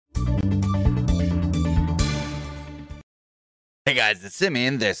Hey guys, it's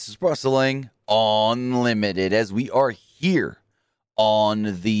Simeon. This is Wrestling Unlimited as we are here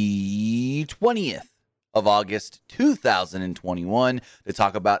on the 20th of August 2021 to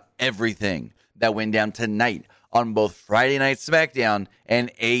talk about everything that went down tonight on both Friday Night SmackDown and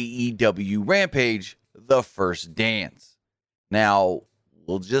AEW Rampage, The First Dance. Now,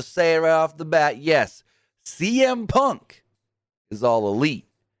 we'll just say it right off the bat, yes, CM Punk is all elite.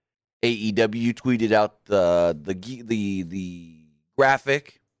 AEW tweeted out the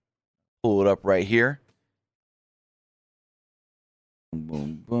graphic. Pull it up right here.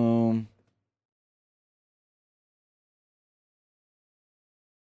 Boom, boom.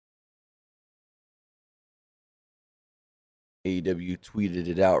 AEW tweeted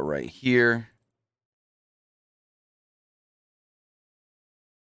it out right here.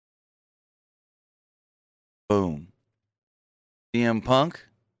 Boom. CM Punk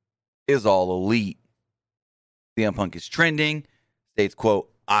is all elite. CM Punk is trending. States, quote,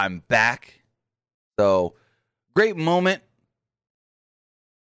 "I'm back." So, great moment.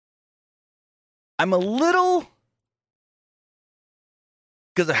 I'm a little,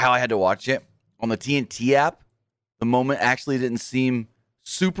 because of how I had to watch it on the TNT app, the moment actually didn't seem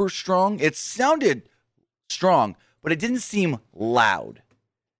super strong. It sounded strong, but it didn't seem loud.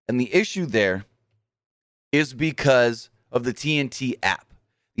 And the issue there is because of the TNT app.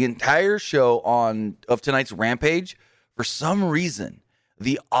 The entire show of tonight's Rampage, for some reason,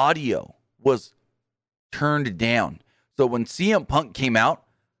 the audio was turned down. So when CM Punk came out,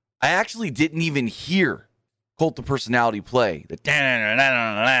 I actually didn't even hear Cult of Personality play.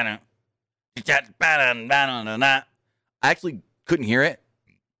 I actually couldn't hear it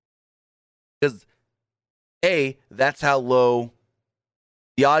because, A, that's how low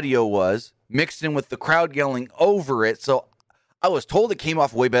the audio was, mixed in with the crowd yelling over it. So I was told it came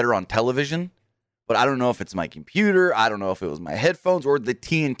off way better on television, but I don't know if it's my computer. I don't know if it was my headphones or the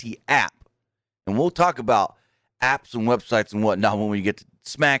TNT app. And we'll talk about apps and websites and whatnot when we get to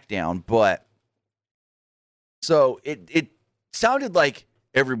SmackDown. But so it sounded like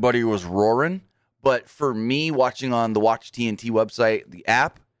everybody was roaring. But for me, watching on the Watch TNT website, the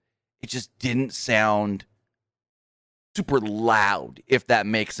app, it just didn't sound super loud, if that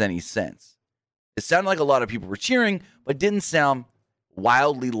makes any sense. It sounded like a lot of people were cheering, but didn't sound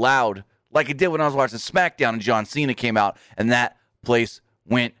wildly loud like it did when I was watching SmackDown and John Cena came out, and that place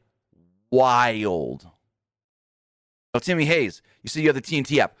went wild. So, Timmy Hayes, you said you have the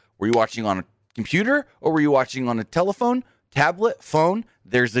TNT app. Were you watching on a computer or were you watching on a telephone, tablet, phone?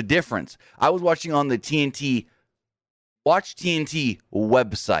 There's a difference. I was watching on the TNT, Watch TNT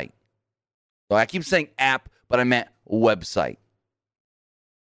website. So I keep saying app, but I meant website.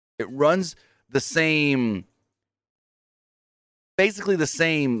 It runs the same, basically the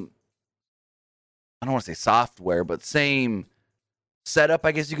same, I don't want to say software, but same setup,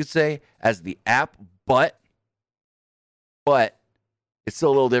 I guess you could say, as the app, but it's still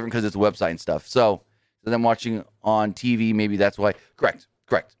a little different because it's a website and stuff. So I'm watching on TV, maybe that's why. Correct.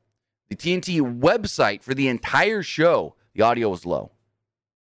 The TNT website for the entire show, the audio was low.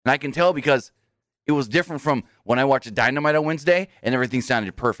 And I can tell because it was different from when I watched Dynamite on Wednesday and everything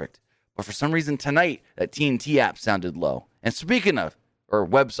sounded perfect. But for some reason tonight, that TNT app sounded low. And speaking of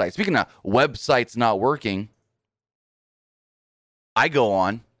websites not working, I go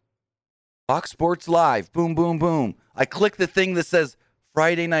on Fox Sports Live, boom, boom, boom. I click the thing that says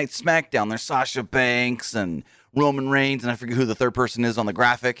Friday Night SmackDown. There's Sasha Banks and Roman Reigns, and I forget who the third person is on the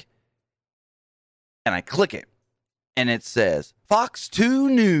graphic. And I click it, and it says Fox 2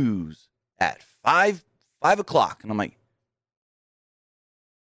 News at 5 o'clock. And I'm like,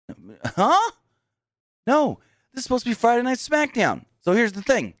 huh? No, this is supposed to be Friday Night SmackDown. So here's the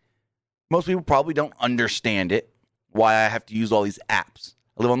thing. Most people probably don't understand it, why I have to use all these apps.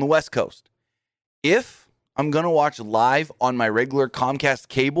 I live on the West Coast. If I'm going to watch live on my regular Comcast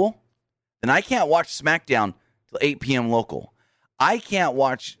cable, then I can't watch SmackDown till 8 p.m. local. I can't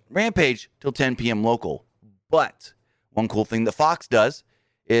watch Rampage till 10 p.m. local. But one cool thing that Fox does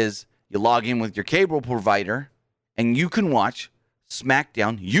is you log in with your cable provider and you can watch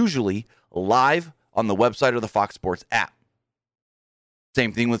SmackDown usually live on the website or the Fox Sports app.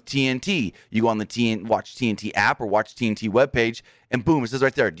 Same thing with TNT. You go on the Watch TNT app or Watch TNT webpage, and boom, it says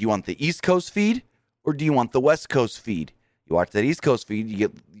right there, do you want the East Coast feed or do you want the West Coast feed? You watch that East Coast feed, you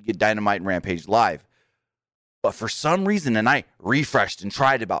get Dynamite and Rampage live. But for some reason, and I refreshed and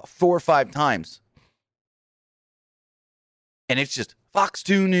tried about 4 or 5 times, and it's just Fox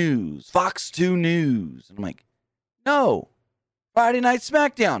 2 News. And I'm like, no, Friday Night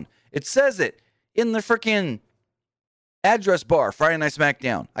SmackDown. It says it in the freaking Address bar, Friday Night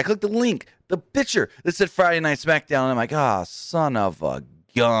SmackDown. I clicked the link, the picture that said Friday Night SmackDown, and I'm like, son of a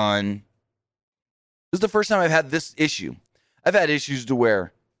gun. This is the first time I've had this issue. I've had issues to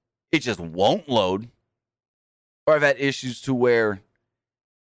where it just won't load, or I've had issues to where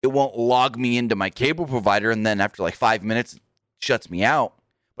it won't log me into my cable provider, and then after like 5 minutes, it shuts me out.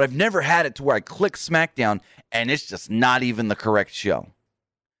 But I've never had it to where I click SmackDown, and it's just not even the correct show.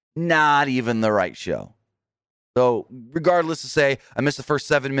 Not even the right show. So regardless to say, I missed the first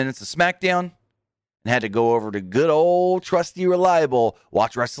 7 minutes of SmackDown and had to go over to good old trusty reliable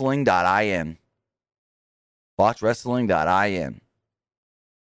watchwrestling.in. Watchwrestling.in.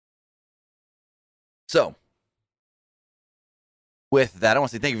 So, with that, I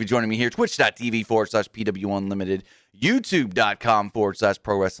want to say thank you for joining me here. Twitch.tv/PW Unlimited,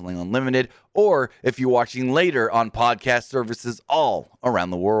 YouTube.com/Pro Wrestling Unlimited, or if you're watching later on podcast services all around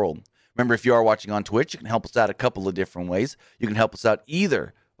the world. Remember, if you are watching on Twitch, you can help us out a couple of different ways. You can help us out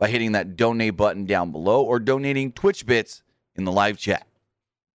either by hitting that donate button down below or donating Twitch bits in the live chat.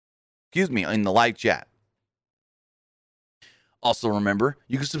 In the live chat. Also, remember,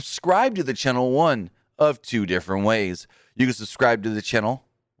 you can subscribe to the channel one of two different ways. You can subscribe to the channel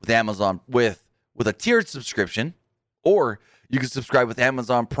with Amazon with a tiered subscription, or you can subscribe with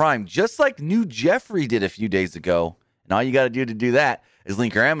Amazon Prime, just like New Jeffrey did a few days ago. And all you got to do that is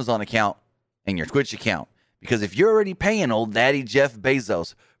link your Amazon account and your Twitch account. Because if you're already paying old daddy Jeff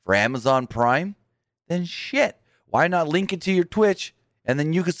Bezos for Amazon Prime, then shit, why not link it to your Twitch, and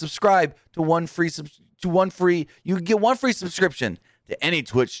then you can subscribe to you can get one free subscription to any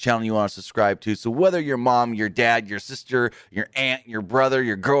Twitch channel you want to subscribe to. So whether your mom, your dad, your sister, your aunt, your brother,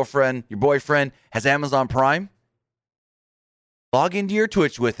 your girlfriend, your boyfriend has Amazon Prime, log into your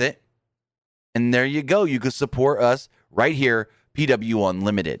Twitch with it, and there you go. You can support us right here, PW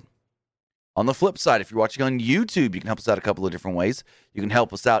Unlimited. On the flip side, if you're watching on YouTube, you can help us out a couple of different ways. You can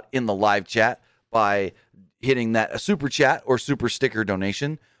help us out in the live chat by hitting that a super chat or super sticker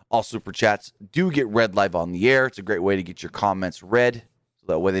donation. All super chats do get read live on the air. It's a great way to get your comments read, so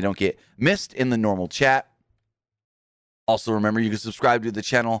that way they don't get missed in the normal chat. Also, remember, you can subscribe to the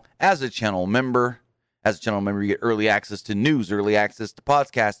channel as a channel member. As a channel member, you get early access to news, early access to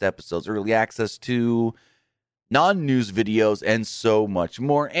podcast episodes, early access to non-news videos, and so much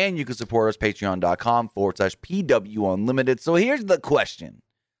more. And you can support us, patreon.com/PW Unlimited. So here's the question.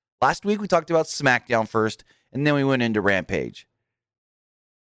 Last week, we talked about SmackDown first, and then we went into Rampage.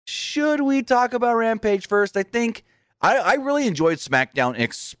 Should we talk about Rampage first? I think I really enjoyed SmackDown,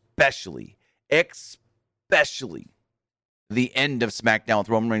 especially the end of SmackDown with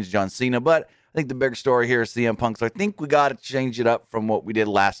Roman Reigns and John Cena. But I think the bigger story here is CM Punk. So I think we got to change it up from what we did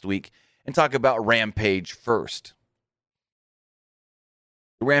last week and talk about Rampage first.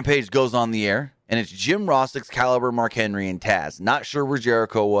 The Rampage goes on the air, and it's Jim Ross, Excalibur, Mark Henry, and Taz. Not sure where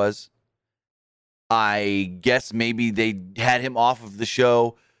Jericho was. I guess maybe they had him off of the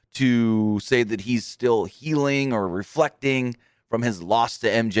show to say that he's still healing or reflecting from his loss to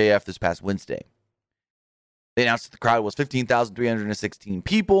MJF this past Wednesday. They announced that the crowd was 15,316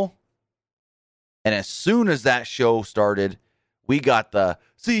 people. And as soon as that show started, we got the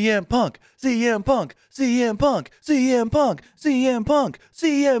CM Punk, CM Punk, CM Punk, CM Punk, CM Punk,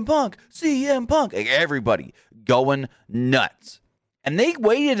 CM Punk, CM Punk. Like everybody going nuts. And they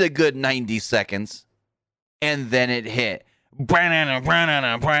waited a good 90 seconds, and then it hit. That's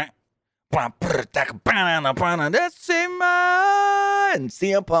in my. And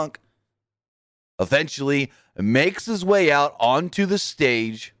CM Punk eventually makes his way out onto the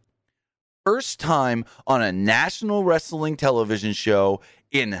stage. First time on a national wrestling television show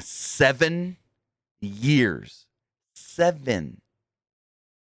in 7 years. 7.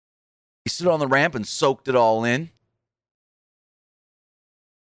 He stood on the ramp and soaked it all in.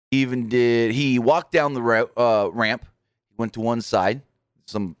 He walked down the ramp, went to one side,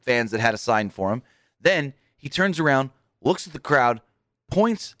 some fans that had a sign for him. Then he turns around, looks at the crowd,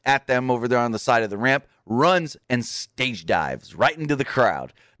 points at them over there on the side of the ramp, runs and stage dives right into the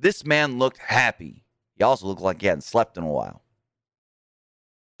crowd. This man looked happy. He also looked like he hadn't slept in a while.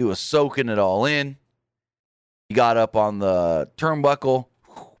 He was soaking it all in. He got up on the turnbuckle,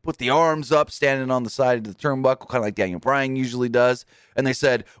 put the arms up, standing on the side of the turnbuckle, kind of like Daniel Bryan usually does. And they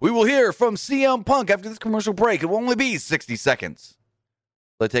said, "We will hear from CM Punk after this commercial break. It will only be 60 seconds.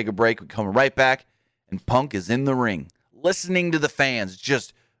 Let's take a break. We come right back, and Punk is in the ring, listening to the fans,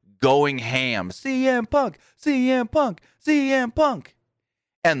 just going ham. CM Punk, CM Punk, CM Punk.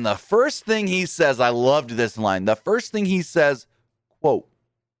 And the first thing he says, I loved this line. The first thing he says, quote,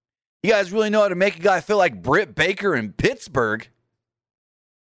 "You guys really know how to make a guy feel like Britt Baker in Pittsburgh."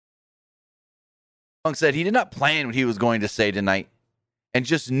 Punk said he did not plan what he was going to say tonight and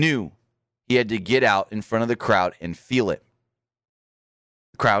just knew he had to get out in front of the crowd and feel it.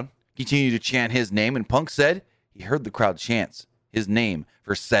 The crowd continued to chant his name, and Punk said he heard the crowd chant his name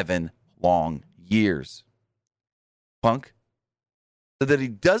for 7 long years. Punk said that he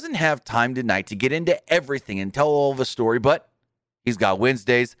doesn't have time tonight to get into everything and tell all of the story, but he's got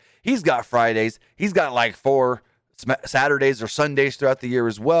Wednesdays, he's got Fridays, he's got like 4 Saturdays or Sundays throughout the year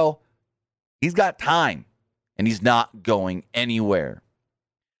as well. He's got time, and he's not going anywhere.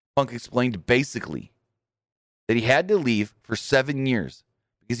 Punk explained basically that he had to leave for 7 years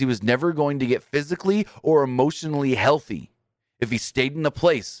because he was never going to get physically or emotionally healthy if he stayed in a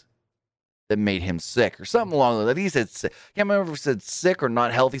place that made him sick or something along those lines. He said sick. I can't remember if he said sick or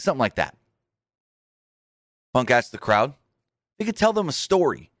not healthy, something like that. Punk asked the crowd if he could tell them a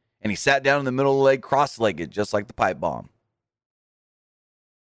story, and he sat down in the middle of the leg, cross-legged, just like the pipe bomb.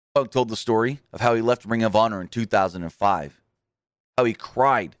 Punk told the story of how he left Ring of Honor in 2005, how he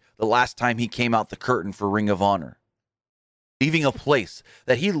cried the last time he came out the curtain for Ring of Honor, leaving a place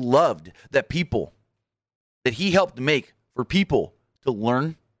that he loved, that he helped make for people to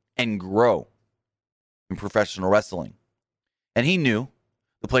learn and grow in professional wrestling. And he knew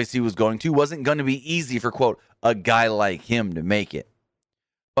the place he was going to wasn't going to be easy for, quote, a guy like him to make it.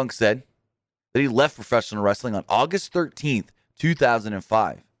 Punk said that he left professional wrestling on August 13th,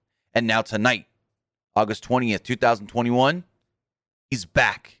 2005. And now tonight, August 20th, 2021, he's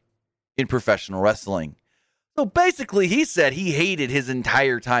back in professional wrestling. So basically, he said he hated his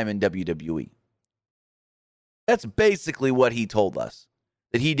entire time in WWE. That's basically what he told us,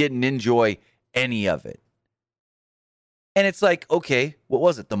 that he didn't enjoy any of it. And it's like, okay, what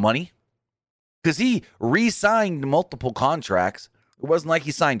was it, the money? Because he re-signed multiple contracts. It wasn't like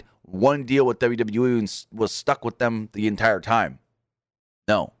he signed one deal with WWE and was stuck with them the entire time.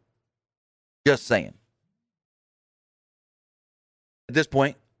 No. Just saying. At this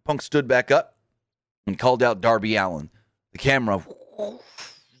point, Punk stood back up and called out Darby Allin. The camera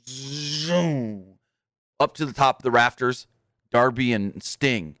zoom up to the top of the rafters. Darby and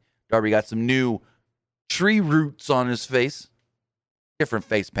Sting. Darby got some new tree roots on his face. Different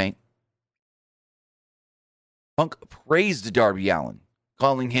face paint. Punk praised Darby Allin,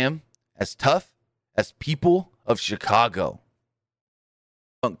 calling him as tough as people of Chicago.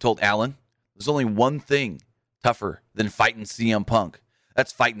 Punk told Allin, there's only one thing tougher than fighting CM Punk.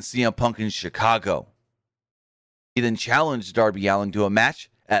 That's fighting CM Punk in Chicago. He then challenged Darby Allin to a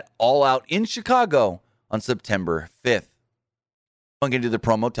match at All Out in Chicago on September 5th. Punk ended the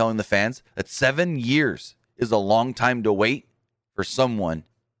promo telling the fans that 7 years is a long time to wait for someone.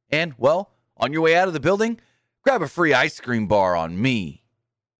 And, well, on your way out of the building, grab a free ice cream bar on me.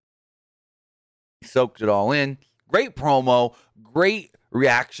 He soaked it all in. Great promo. Great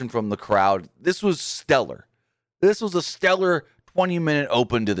reaction from the crowd. This was stellar. This was a stellar 20-minute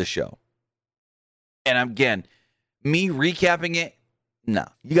open to the show. And again, me recapping it, no.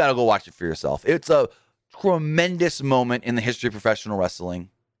 You got to go watch it for yourself. It's a tremendous moment in the history of professional wrestling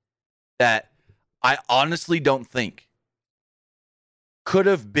that I honestly don't think could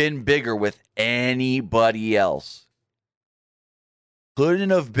have been bigger with anybody else. Couldn't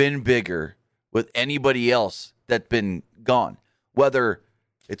have been bigger with anybody else that's been gone. Whether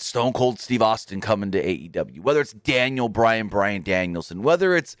it's Stone Cold Steve Austin coming to AEW, whether it's Daniel Bryan Danielson,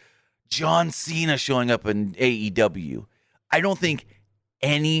 whether it's John Cena showing up in AEW. I don't think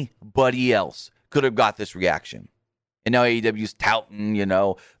anybody else could have got this reaction. And now AEW's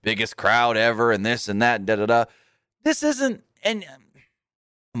touting, biggest crowd ever and this and that, da-da-da. This isn't, and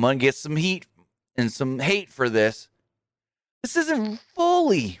I'm going to get some heat and some hate for this. This isn't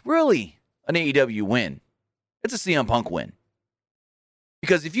fully, really, an AEW win. It's a CM Punk win.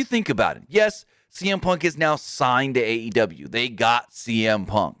 Because if you think about it, yes, CM Punk is now signed to AEW. They got CM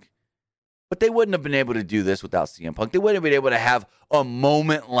Punk. But they wouldn't have been able to do this without CM Punk. They wouldn't have been able to have a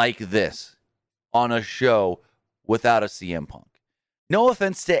moment like this on a show without a CM Punk. No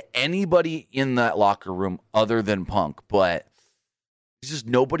offense to anybody in that locker room other than Punk, but there's just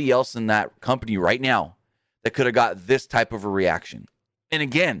nobody else in that company right now that could have got this type of a reaction. And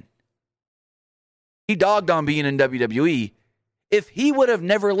again, he dogged on being in WWE. If he would have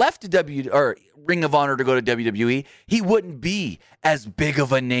never left Ring of Honor to go to WWE, he wouldn't be as big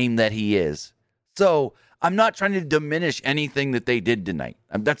of a name that he is. So I'm not trying to diminish anything that they did tonight.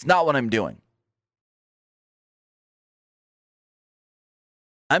 That's not what I'm doing.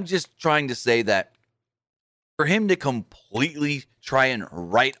 I'm just trying to say that for him to completely try and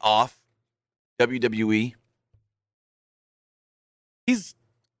write off WWE, he's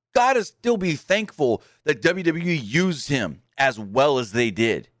got to still be thankful that WWE used him as well as they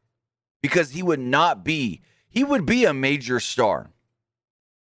did. because he would be a major star.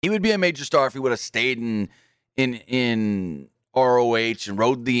 He would be a major star if he would have stayed in ROH and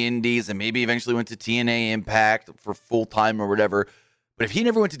rode the indies and maybe eventually went to TNA Impact for full time or whatever. But if he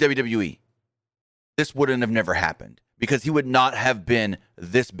never went to WWE, this wouldn't have never happened because he would not have been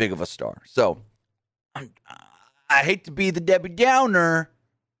this big of a star. So I hate to be the Debbie Downer,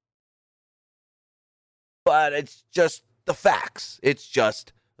 but it's just the facts. It's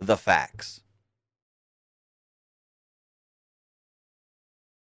just the facts.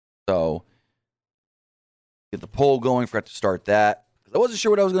 So get the poll going. Forgot to start that. I wasn't sure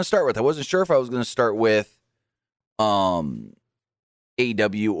what I was going to start with. I wasn't sure if I was going to start with AEW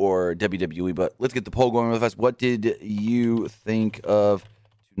or WWE, but let's get the poll going with us. What did you think of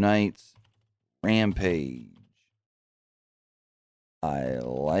tonight's Rampage? I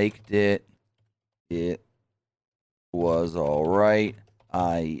liked it. It was all right.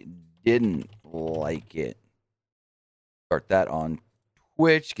 I didn't like it. Start that on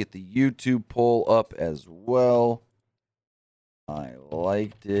Twitch. Get the YouTube poll up as well. I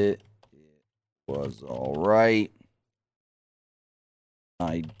liked it. It was all right.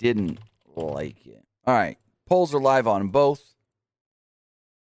 I didn't like it. All right. Polls are live on both.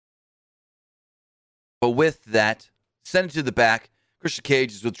 But with that, send it to the back. Christian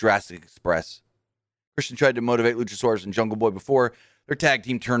Cage is with Jurassic Express. Christian tried to motivate Luchasaurus and Jungle Boy before their tag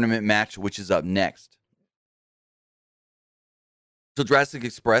team tournament match, which is up next. So Jurassic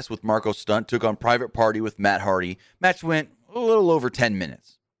Express with Marco Stunt took on Private Party with Matt Hardy. Match went a little over 10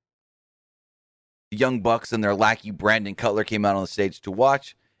 minutes. The Young Bucks and their lackey Brandon Cutler came out on the stage to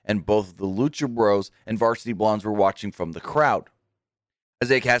watch, and both the Lucha Bros and Varsity Blondes were watching from the crowd.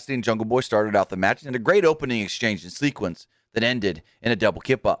 Isaiah Cassidy and Jungle Boy started out the match in a great opening exchange and sequence that ended in a double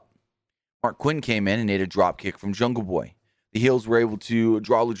kip-up. Mark Quinn came in and ate a drop kick from Jungle Boy. The heels were able to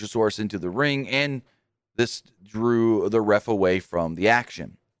draw Luchasaurus into the ring, and this drew the ref away from the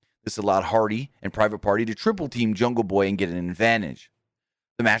action. This allowed Hardy and Private Party to triple team Jungle Boy and get an advantage.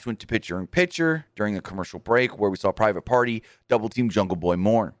 The match went to picture-in-picture during a commercial break where we saw Private Party double team Jungle Boy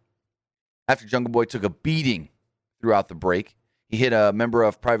more. After Jungle Boy took a beating throughout the break, he hit a member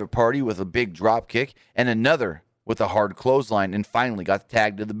of Private Party with a big drop kick and another with a hard clothesline, and finally got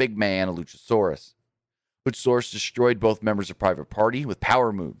tagged to the big man, Luchasaurus. Luchasaurus destroyed both members of Private Party with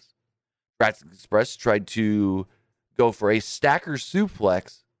power moves. Jurassic Express tried to go for a stacker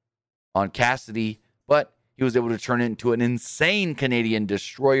suplex on Cassidy, but he was able to turn it into an insane Canadian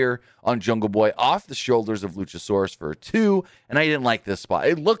destroyer on Jungle Boy off the shoulders of Luchasaurus for a 2, and I didn't like this spot.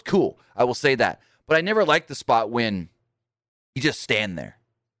 It looked cool, I will say that, but I never liked the spot when you just stand there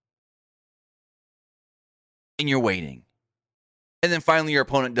and you're waiting. And then finally your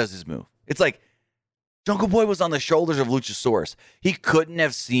opponent does his move. It's like Jungle Boy was on the shoulders of Luchasaurus. He couldn't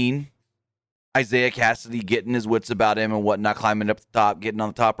have seen Isaiah Cassidy getting his wits about him and whatnot, climbing up the top, getting on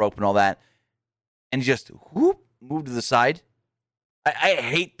the top rope and all that. And he just moved to the side. I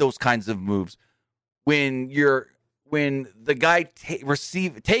hate those kinds of moves. When the guy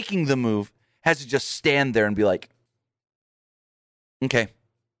taking the move has to just stand there and be like, okay.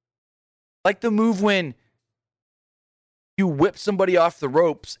 Like the move when you whip somebody off the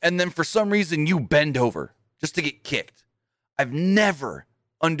ropes and then for some reason you bend over just to get kicked. I've never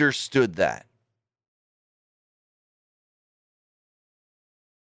understood that.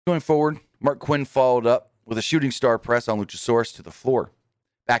 Going forward, Mark Quinn followed up with a shooting star press on Luchasaurus to the floor.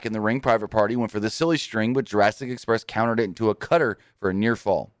 Back in the ring, Private Party went for the silly string, but Jurassic Express countered it into a cutter for a near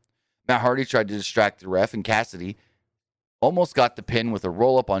fall. Matt Hardy tried to distract the ref, and Cassidy almost got the pin with a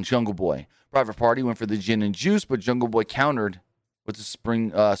roll-up on Jungle Boy. Private Party went for the gin and juice, but Jungle Boy countered with a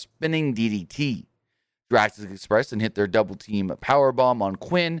spinning DDT. Jurassic Express then hit their double-team powerbomb on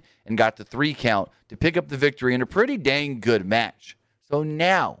Quinn and got the 3 count to pick up the victory in a pretty dang good match. So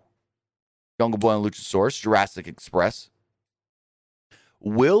now, Jungle Boy and Luchasaurus, Jurassic Express,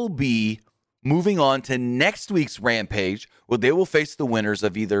 will be moving on to next week's Rampage, where they will face the winners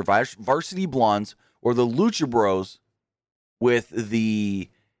of either Varsity Blondes or the Lucha Bros with the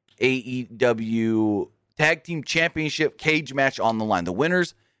AEW Tag Team Championship cage match on the line. The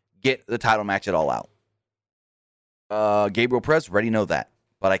winners get the title match at All Out. Gabriel Perez, already know that.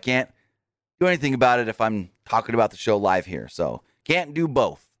 But I can't do anything about it if I'm talking about the show live here. So, can't do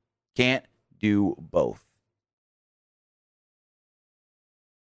both. Can't do both.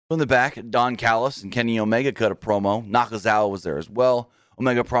 From the back, Don Callis and Kenny Omega cut a promo. Nakazawa was there as well.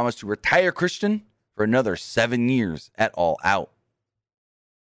 Omega promised to retire Christian for another 7 years at All Out.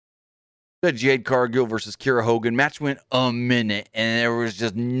 The Jade Cargill versus Kiera Hogan match went a minute, and there was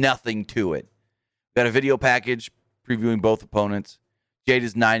just nothing to it. Got a video package previewing both opponents. Jade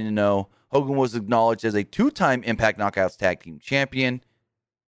is 9-0. Hogan was acknowledged as a 2-time Impact Knockouts Tag Team Champion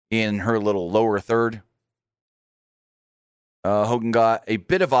in her little lower third. Hogan got a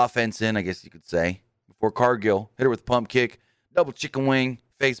bit of offense in, I guess you could say, before Cargill hit her with a pump kick, double chicken wing,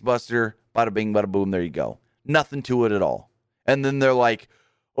 face buster, bada bing, bada boom, there you go. Nothing to it at all. And then they're like,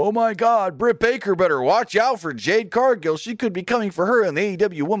 oh my God, Britt Baker better watch out for Jade Cargill. She could be coming for her in the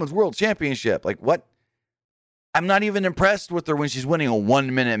AEW Women's World Championship. Like, what? I'm not even impressed with her when she's winning a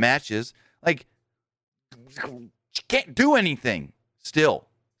 1-minute matches. Like, she can't do anything. Still.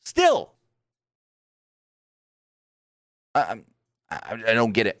 I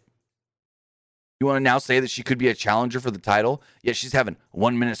don't get it. You want to now say that she could be a challenger for the title, yet she's having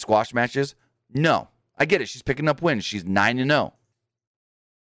 1-minute squash matches? No. I get it. She's picking up wins. She's 9-0.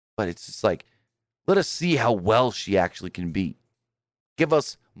 But it's just like, let us see how well she actually can be. Give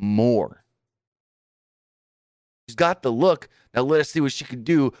us more. She's got the look. Now let us see what she can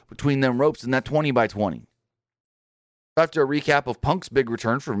do between them ropes and that 20x20. After a recap of Punk's big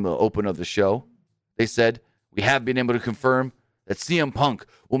return from the open of the show, they said, we have been able to confirm that CM Punk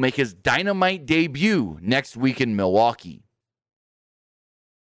will make his Dynamite debut next week in Milwaukee.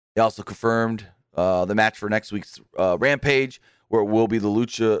 They also confirmed the match for next week's Rampage, where it will be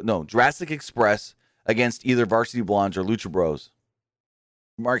the Jurassic Express against either Varsity Blondes or Lucha Bros.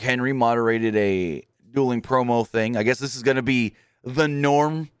 Mark Henry moderated a dueling promo thing. I guess this is going to be the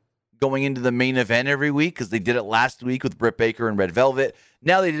norm going into the main event every week, because they did it last week with Britt Baker and Red Velvet.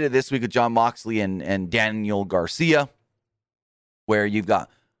 Now they did it this week with Jon Moxley and Daniel Garcia, where you've got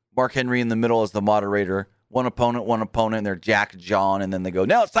Mark Henry in the middle as the moderator, one opponent, and they're Jack, John, and then they go,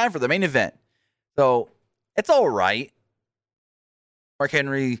 now it's time for the main event. So it's all right. Mark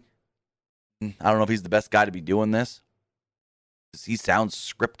Henry, I don't know if he's the best guy to be doing this, because he sounds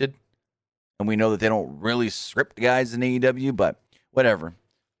scripted, and we know that they don't really script guys in AEW, but whatever.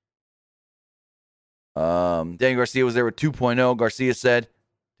 Daniel Garcia was there with 2.0. Garcia said,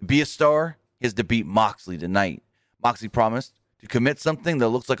 to be a star is to beat Moxley tonight. Moxley promised to commit something that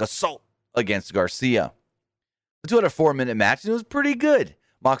looks like assault against Garcia. The 2 had a 4-minute match, and it was pretty good.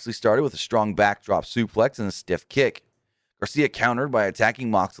 Moxley started with a strong backdrop suplex and a stiff kick. Garcia countered by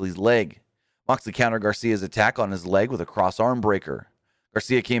attacking Moxley's leg. Moxley countered Garcia's attack on his leg with a cross arm breaker.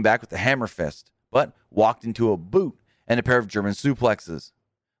 Garcia came back with a hammer fist, but walked into a boot and a pair of German suplexes.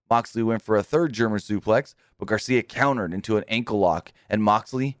 Moxley went for a third German suplex, but Garcia countered into an ankle lock, and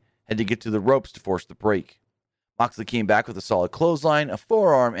Moxley had to get to the ropes to force the break. Moxley came back with a solid clothesline, a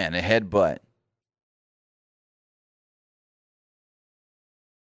forearm, and a headbutt.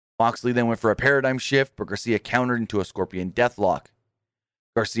 Moxley then went for a paradigm shift, but Garcia countered into a scorpion deathlock.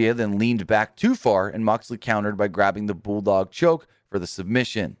 Garcia then leaned back too far, and Moxley countered by grabbing the bulldog choke for the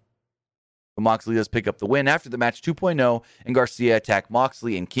submission. But Moxley does pick up the win after the match 2.0, and Garcia attacked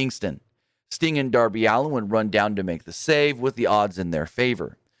Moxley in Kingston. Sting and Darby Allin would run down to make the save with the odds in their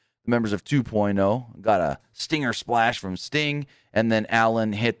favor. The members of 2.0 got a stinger splash from Sting, and then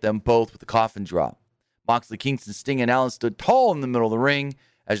Allin hit them both with a coffin drop. Moxley, Kingston, Sting, and Allin stood tall in the middle of the ring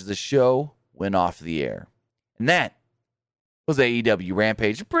as the show went off the air. And that was AEW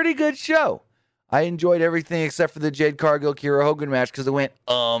Rampage. A pretty good show. I enjoyed everything except for the Jade Cargill Kiera Hogan match, because it went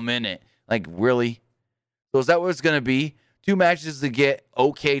a minute. Like, really? So is that what it's going to be? 2 matches to get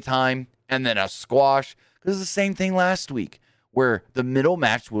okay time and then a squash? Because it's the same thing last week, where the middle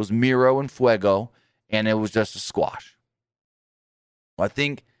match was Miro and Fuego, and it was just a squash. I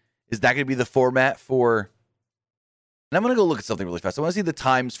think, is that going to be the format for... And I'm going to go look at something really fast. I want to see the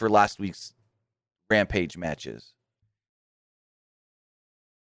times for last week's Rampage matches.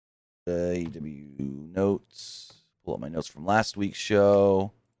 AEW notes. Pull up my notes from last week's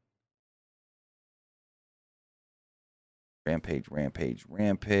show. Rampage.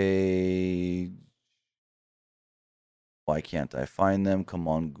 Why can't I find them? Come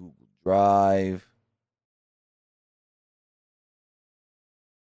on, Google Drive.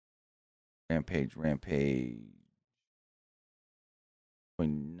 Rampage.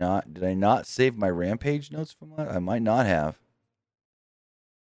 Did I not save my Rampage notes from last? I might not have.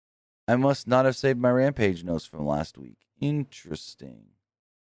 I must not have saved my Rampage notes from last week. Interesting.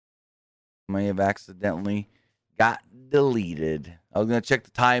 May have accidentally got deleted. I was going to check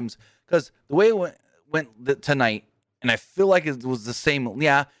the times, because the way it went tonight, and I feel like it was the same.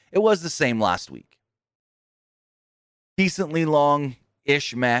 Yeah, it was the same last week. Decently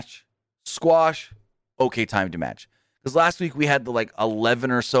long-ish match. Squash, okay time to match. Because last week we had the 11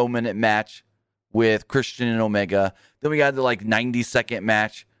 or so minute match with Christian and Omega. Then we had the 90-second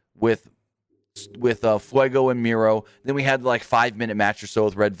match with Fuego and Miro. Then we had the 5-minute match or so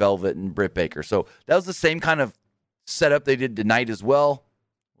with Red Velvet and Britt Baker. So that was the same kind of setup they did tonight as well.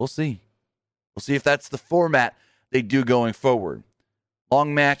 We'll see. We'll see if that's the format they do going forward.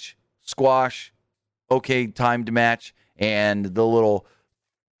 Long match, squash, okay timed match, and the little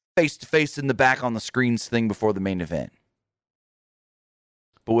face-to-face in the back on the screens thing before the main event.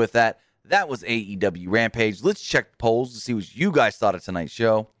 But with that, that was AEW Rampage. Let's check the polls to see what you guys thought of tonight's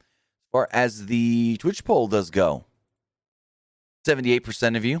show. As far as the Twitch poll does go,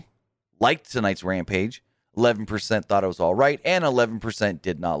 78% of you liked tonight's Rampage, 11% thought it was all right, and 11%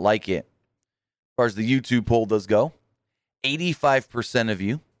 did not like it. As far as the YouTube poll does go, 85% of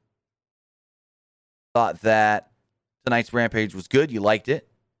you thought that tonight's Rampage was good, you liked it.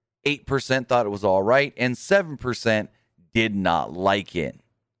 8% thought it was all right, and 7% did not like it.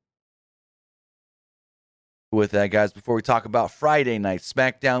 With that, guys, before we talk about Friday Night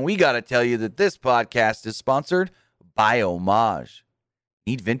SmackDown, we got to tell you that this podcast is sponsored by Homage.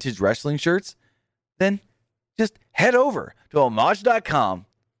 Need vintage wrestling shirts? Then just head over to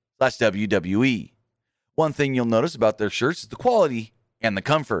homage.com/WWE. One thing you'll notice about their shirts is the quality and the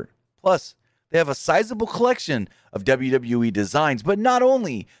comfort. Plus, they have a sizable collection of WWE designs, but not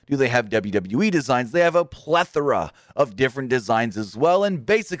only do they have WWE designs, they have a plethora of different designs as well. And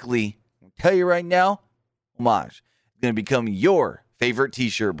basically, I'll tell you right now, Homage is going to become your favorite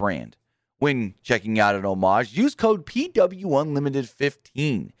t-shirt brand. When checking out at Homage, use code PW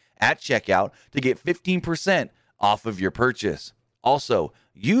Unlimited15 at checkout to get 15% off of your purchase. Also,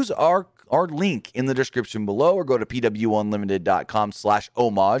 use our link in the description below or go to pwunlimited.com/homage,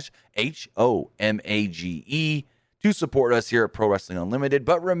 HOMAGE, to support us here at Pro Wrestling Unlimited.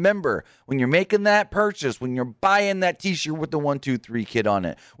 But remember, when you're making that purchase, when you're buying that t-shirt with the 123 kid on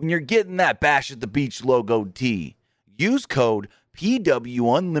it, when you're getting that Bash at the Beach logo tee, use code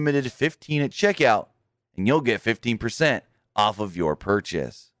PWUnlimited15 at checkout, and you'll get 15% off of your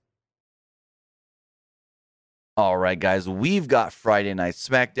purchase. All right, guys, we've got Friday Night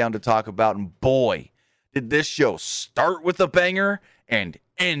SmackDown to talk about, and boy, did this show start with a banger and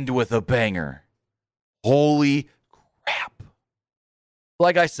end with a banger. Holy crap.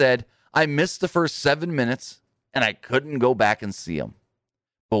 Like I said, I missed the first 7 minutes, and I couldn't go back and see them.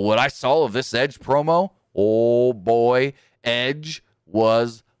 But what I saw of this Edge promo, oh boy, Edge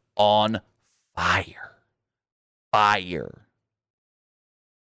was on fire. Fire.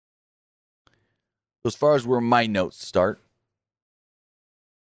 As far as where my notes start,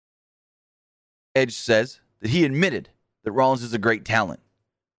 Edge says that he admitted that Rollins is a great talent,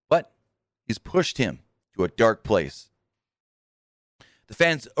 but he's pushed him to a dark place. The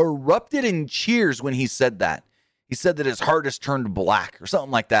fans erupted in cheers when he said that. He said that his heart has turned black or something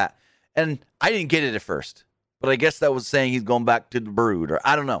like that. And I didn't get it at first, but I guess that was saying he's going back to the Brood, or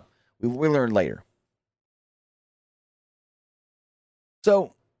I don't know. We learned later.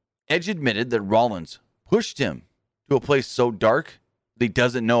 So Edge admitted that Rollins pushed him to a place so dark that he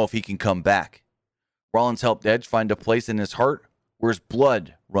doesn't know if he can come back. Rollins helped Edge find a place in his heart where his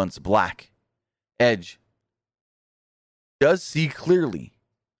blood runs black. Edge does see clearly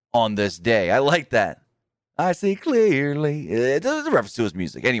on this day. I like that. I see clearly. It's a reference to his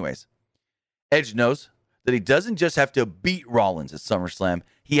music. Anyways, Edge knows that he doesn't just have to beat Rollins at SummerSlam.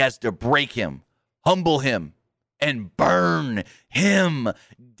 He has to break him, humble him, and burn him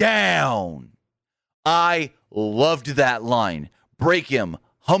down. I loved that line. Break him,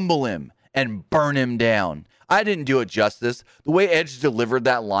 humble him, and burn him down. I didn't do it justice. The way Edge delivered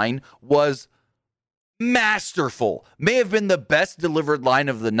that line was masterful. May have been the best delivered line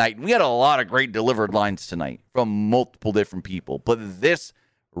of the night. We had a lot of great delivered lines tonight from multiple different people. But this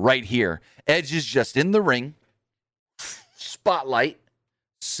right here, Edge is just in the ring, spotlight,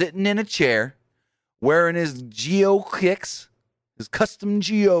 sitting in a chair, wearing his Geo kicks, his custom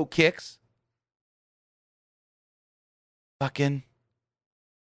Geo kicks. Fucking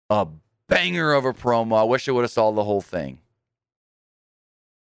a banger of a promo. I wish I would have saw the whole thing.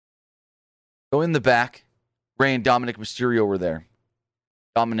 So in the back, Rey and Dominic Mysterio were there.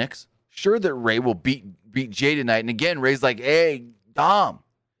 Dominic's sure that Rey will beat Jay tonight. And again, Rey's like, hey, Dom,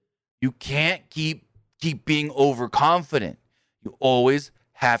 you can't keep being overconfident. You always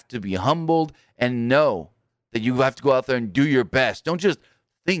have to be humbled and know that you have to go out there and do your best. Don't just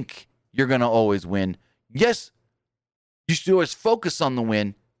think you're going to always win. Yes, you should always focus on the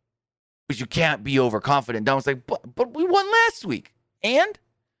win, but you can't be overconfident. Dom's like, but we won last week. And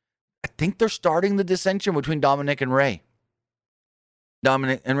I think they're starting the dissension between Dominic and Rey.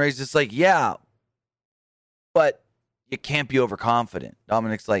 Dominic and Rey's just like, yeah, but you can't be overconfident.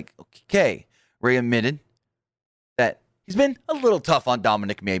 Dominic's like, okay. Rey admitted that he's been a little tough on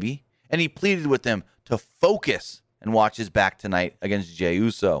Dominic maybe, and he pleaded with him to focus and watch his back tonight against Jey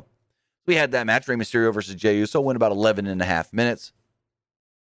Uso. We had that match, Rey Mysterio versus Jey Uso, went about 11 and a half minutes.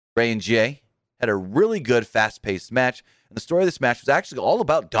 Rey and Jey had a really good, fast-paced match, and the story of this match was actually all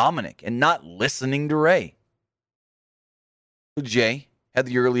about Dominic and not listening to Ray. So Jay had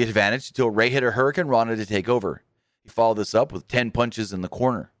the early advantage until Ray hit a Hurricane Rana to take over. He followed this up with 10 punches in the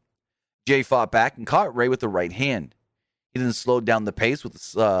corner. Jay fought back and caught Ray with the right hand. He then slowed down the pace with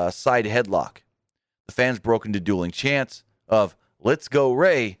a side headlock. The fans broke into dueling chants of, "Let's go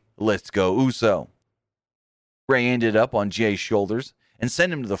Ray, let's go Uso." Ray ended up on Jay's shoulders and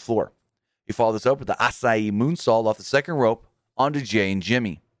sent him to the floor. He followed this up with the Acai moonsault off the second rope onto Jay and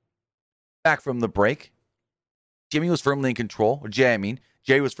Jimmy. Back from the break, Jay was firmly in control with a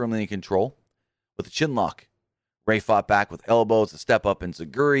chin lock. Ray fought back with elbows, a step up and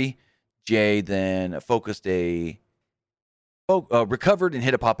Zaguri. Jay then recovered and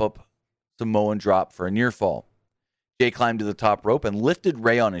hit a pop-up Samoan drop for a near fall. Jay climbed to the top rope and lifted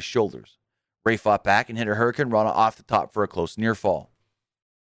Ray on his shoulders. Ray fought back and hit a Hurricane Rana off the top for a close near fall.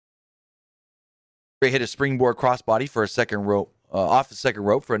 Ray hit a springboard crossbody for off the second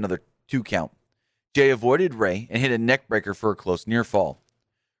rope for another 2 count. Jay avoided Ray and hit a neck breaker for a close near fall.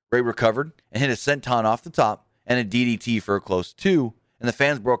 Ray recovered and hit a senton off the top and a DDT for a close 2, and the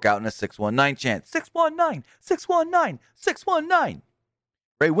fans broke out in a 619 chant. 619, 619, 619.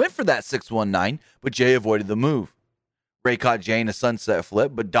 Ray went for that 619, but Jay avoided the move. Ray caught Jay in a sunset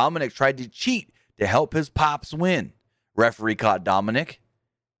flip, but Dominic tried to cheat to help his Pops win. Referee caught Dominic,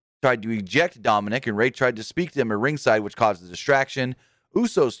 tried to eject Dominic, and Ray tried to speak to him at ringside, which caused a distraction.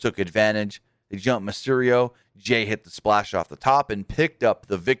 Usos took advantage. They jumped Mysterio. Jay hit the splash off the top and picked up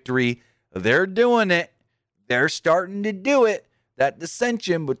the victory. They're doing it. They're starting to do it. That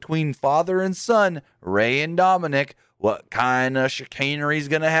dissension between father and son, Ray and Dominic, what kind of chicanery is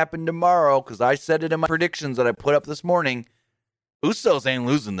going to happen tomorrow? Because I said it in my predictions that I put up this morning. Usos ain't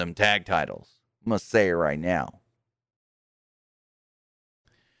losing them tag titles. I'm going to say it right now.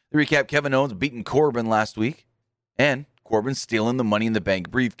 To recap, Kevin Owens beating Corbin last week, and Corbin stealing the Money in the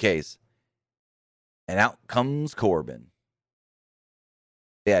Bank briefcase. And out comes Corbin.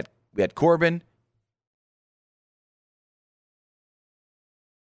 We had Corbin.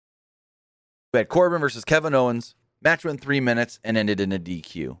 We had Corbin versus Kevin Owens. Match went 3 minutes and ended in a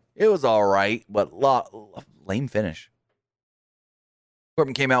DQ. It was all right, but lame finish.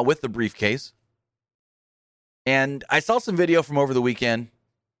 Corbin came out with the briefcase. And I saw some video from over the weekend,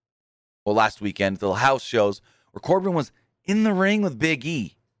 last weekend, the house shows, where Corbin was in the ring with Big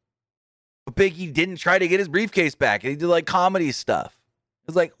E. But Big E didn't try to get his briefcase back. He did comedy stuff. It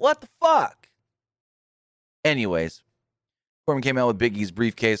was like, what the fuck? Anyways, Corbin came out with Big E's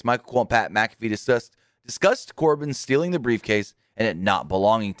briefcase. Michael Cole and Pat McAfee discussed Corbin stealing the briefcase and it not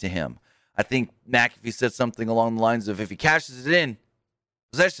belonging to him. I think McAfee said something along the lines of, if he cashes it in,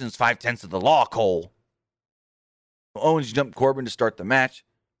 possession is 5/10 of the law, Cole. Owens jumped Corbin to start the match.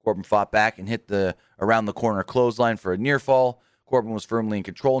 Corbin fought back and hit the around the corner clothesline for a near fall. Corbin was firmly in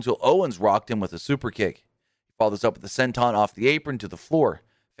control until Owens rocked him with a super kick. He followed this up with a senton off the apron to the floor.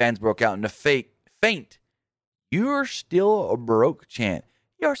 Fans broke out in a faint. "You're still a broke" chant.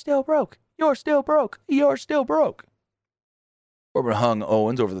 You're still broke. You're still broke. You're still broke. Corbin hung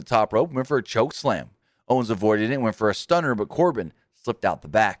Owens over the top rope and went for a choke slam. Owens avoided it and went for a stunner, but Corbin slipped out the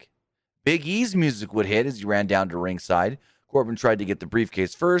back. Big E's music would hit as he ran down to ringside. Corbin tried to get the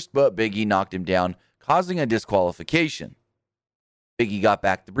briefcase first, but Big E knocked him down, causing a disqualification. Big E got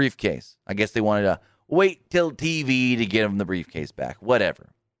back the briefcase. I guess they wanted to wait till TV to get him the briefcase back.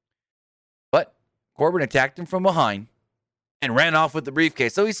 Whatever. But Corbin attacked him from behind and ran off with the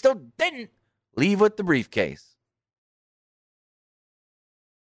briefcase, so he still didn't leave with the briefcase.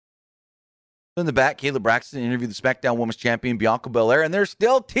 In the back, Kayla Braxton interviewed the SmackDown Women's Champion Bianca Belair, and they're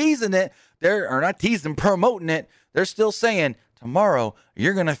still teasing it. Promoting it. They're still saying, tomorrow,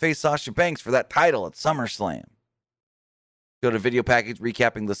 you're going to face Sasha Banks for that title at SummerSlam. Go to video package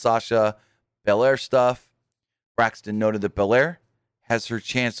recapping the Sasha Belair stuff. Braxton noted that Belair has her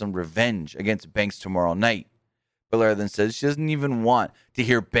chance on revenge against Banks tomorrow night. Belair then says she doesn't even want to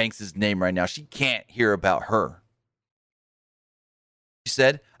hear Banks' name right now. She can't hear about her. She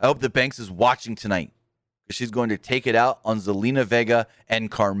said, I hope that Banks is watching tonight because she's going to take it out on Zelina Vega and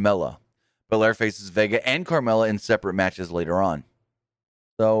Carmella. Belair faces Vega and Carmella in separate matches later on.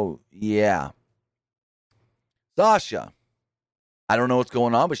 So, yeah. Sasha. I don't know what's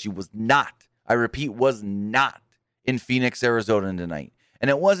going on, but she was not, I repeat, was not in Phoenix, Arizona tonight. And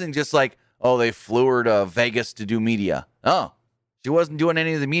it wasn't just like, oh, they flew her to Vegas to do media. Oh, she wasn't doing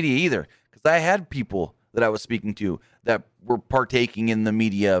any of the media either. Because I had people that I was speaking to that were partaking in the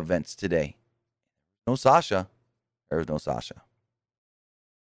media events today. No Sasha. There was no Sasha.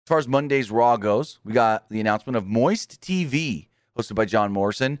 As far as Monday's Raw goes, we got the announcement of Moist TV hosted by John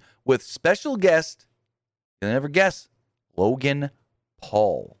Morrison, with special guest, you'll never guess, Logan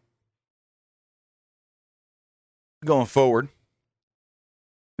Paul. Going forward,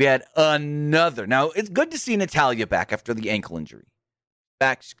 we had another. Now, it's good to see Natalya back after the ankle injury.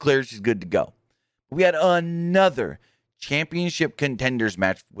 Back, she's clear, she's good to go. We had another championship contenders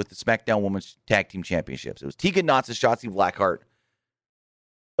match with the SmackDown Women's Tag Team Championships. It was Tegan Nox and Shotzi Blackheart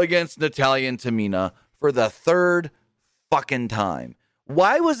against Natalya and Tamina for the third fucking time.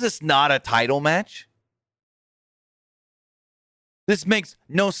 Why was this not a title match? This makes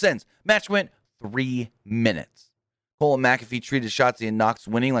no sense. Match went 3 minutes. Cole and McAfee treated Shotzi and Nox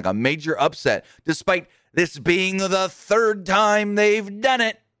winning like a major upset, despite this being the third time they've done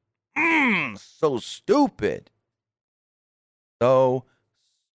it. So stupid. So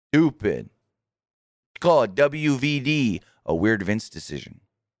stupid. Call it WVD, a weird Vince decision.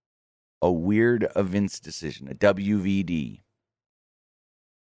 A weird Vince decision, a WVD.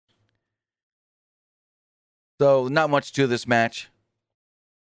 So, not much to this match.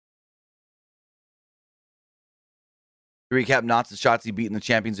 To recap, Nox and Shotzi beating the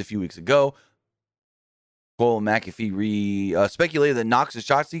champions a few weeks ago. Cole and McAfee speculated that Nox and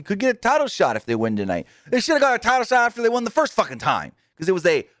Shotzi could get a title shot if they win tonight. They should have got a title shot after they won the first fucking time, because it was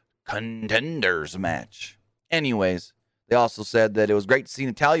a contenders match. Anyways, they also said that it was great to see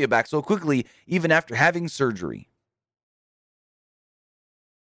Natalya back so quickly, even after having surgery.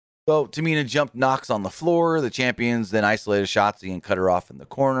 So Tamina jumped Nox on the floor. The champions then isolated Shotzi and cut her off in the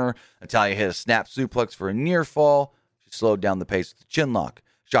corner. Natalya hit a snap suplex for a near fall. She slowed down the pace with the chinlock.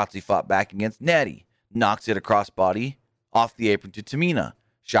 Shotzi fought back against Natty. Nox hit a crossbody off the apron to Tamina.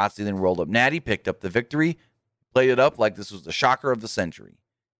 Shotzi then rolled up Natty, picked up the victory, played it up like this was the shocker of the century.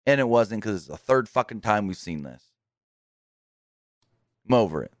 And it wasn't, because it's the third fucking time we've seen this. I'm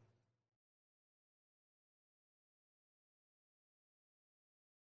over it.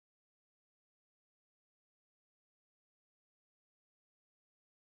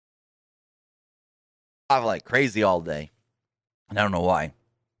 I'm like crazy all day. And I don't know why.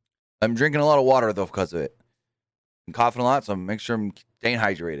 I'm drinking a lot of water, though, because of it. I'm coughing a lot, so I'm make sure I'm staying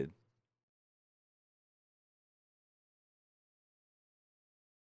hydrated.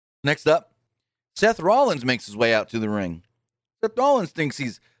 Next up, Seth Rollins makes his way out to the ring. Seth Rollins thinks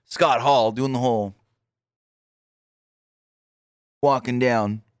he's Scott Hall doing the whole walking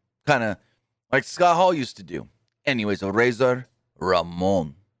down, kind of like Scott Hall used to do. Anyways, a Razor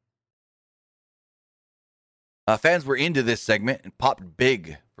Ramon. Fans were into this segment and popped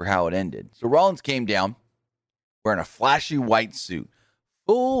big for how it ended. So Rollins came down wearing a flashy white suit.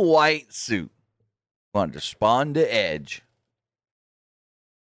 Full white suit. Wanted to respond to Edge.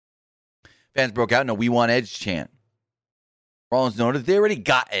 Fans broke out in a "We Want Edge" chant. Rollins noted they already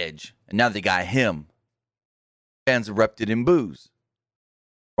got Edge, and now they got him. Fans erupted in boos.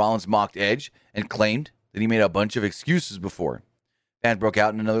 Rollins mocked Edge and claimed that he made a bunch of excuses before. Fans broke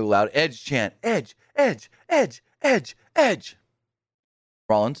out in another loud Edge chant. Edge, Edge, Edge, Edge, Edge.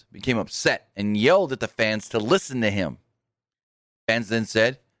 Rollins became upset and yelled at the fans to listen to him. Fans then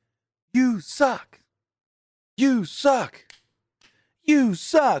said, "You suck. You suck. You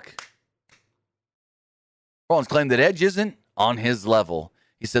suck." Rollins claimed that Edge isn't on his level.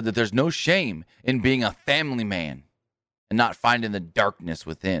 He said that there's no shame in being a family man and not finding the darkness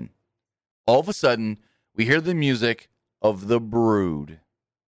within. All of a sudden, we hear the music of the Brood.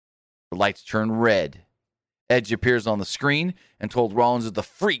 The lights turn red. Edge appears on the screen and told Rollins that the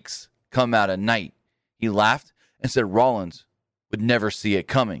freaks come out at night. He laughed and said Rollins would never see it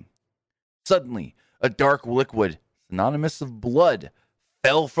coming. Suddenly, a dark liquid, synonymous of blood,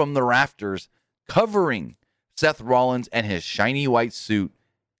 fell from the rafters, covering Seth Rollins and his shiny white suit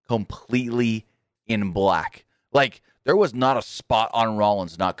completely in black. Like, there was not a spot on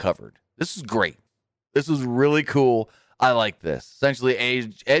Rollins not covered. This is great. This was really cool. I like this. Essentially,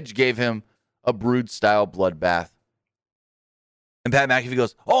 Edge gave him a Brood-style bloodbath. And Pat McAfee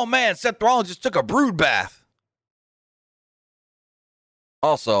goes, "Oh man, Seth Rollins just took a Brood bath."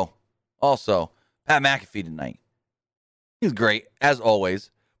 Also, Pat McAfee tonight. He's great, as always.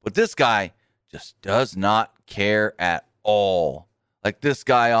 But this guy just does not care at all. Like, this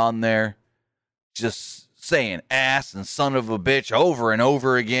guy on there just saying ass and son of a bitch over and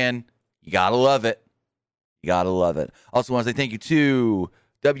over again. You gotta love it. You gotta love it. Also want to say thank you to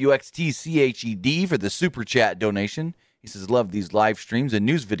WXTCHED for the super chat donation. He says, "Love these live streams and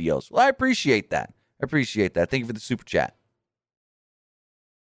news videos." Well, I appreciate that. Thank you for the super chat.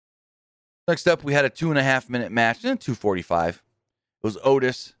 Next up, we had a 2.5-minute match, 2:45. It was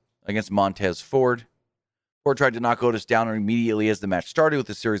Otis against Montez Ford. Ford tried to knock Otis down immediately as the match started with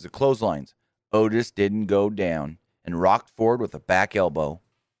a series of clotheslines. Otis didn't go down. and rocked forward with a back elbow.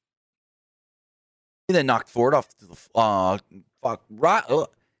 He then knocked Ford off to the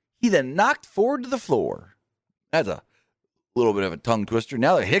He then knocked Ford to the floor. That's a little bit of a tongue twister.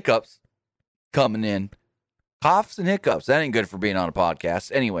 Now the hiccups coming in. Coughs and hiccups. That ain't good for being on a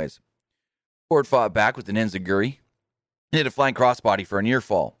podcast. Anyways, Ford fought back with an enziguri. Hit a flying crossbody for a near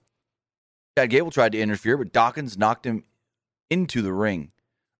fall. Chad Gable tried to interfere, but Dawkins knocked him into the ring.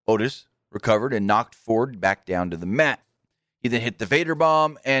 Otis recovered and knocked Ford back down to the mat. He then hit the Vader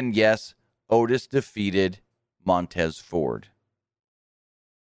bomb, and yes, Otis defeated Montez Ford.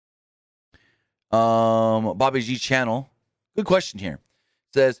 Bobby G Channel, good question here.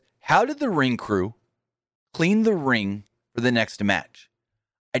 Says, how did the ring crew clean the ring for the next match?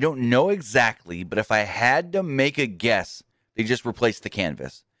 I don't know exactly, but if I had to make a guess, they just replaced the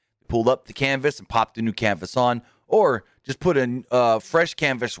canvas. Pulled up the canvas and popped a new canvas on, or just put a fresh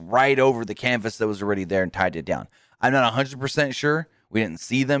canvas right over the canvas that was already there and tied it down. I'm not 100% sure. We didn't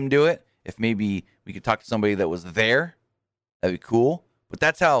see them do it. If maybe we could talk to somebody that was there, that'd be cool. But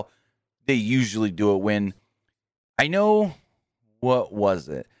that's how they usually do it. When I know, what was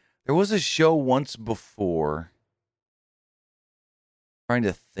it? There was a show once before. I'm trying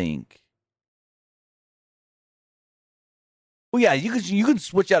to think. Well, yeah, you can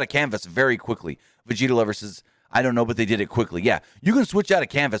switch out a canvas very quickly. Vegeta Lover says, I don't know, but they did it quickly. Yeah, you can switch out a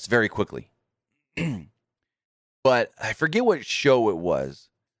canvas very quickly. But I forget what show it was.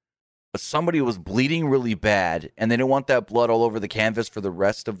 But somebody was bleeding really bad, and they didn't want that blood all over the canvas for the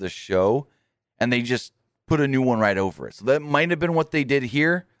rest of the show, and they just put a new one right over it. So that might have been what they did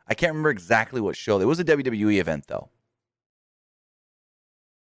here. I can't remember exactly what show. It was a WWE event, though.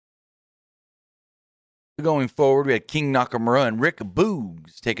 Going forward, we had King Nakamura and Rick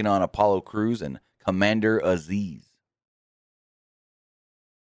Boogs taking on Apollo Crews and Commander Aziz.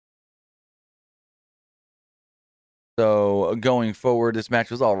 So going forward, this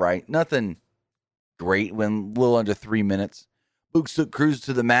match was all right. Nothing great. Went a little under 3 minutes. Boogs took Crews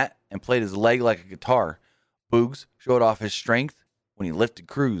to the mat and played his leg like a guitar. Boogs showed off his strength when he lifted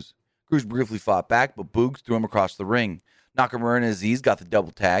Crews. Crews briefly fought back, but Boogs threw him across the ring. Nakamura and Aziz got the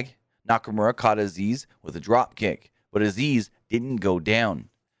double tag. Nakamura caught Aziz with a drop kick, but Aziz didn't go down.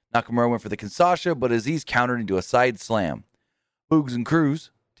 Nakamura went for the Kinshasa, but Aziz countered into a side slam. Boogs and Crews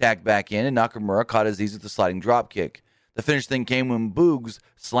tagged back in, and Nakamura caught Aziz with a sliding drop kick. The finish thing came when Boogs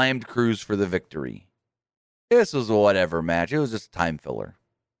slammed Crews for the victory. This was a whatever match. It was just a time filler.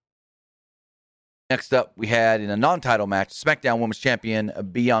 Next up, we had in a non-title match, SmackDown Women's Champion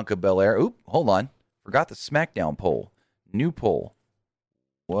Bianca Belair. Oop, hold on. Forgot the SmackDown poll. New poll.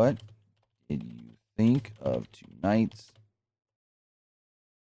 What did you think of tonight's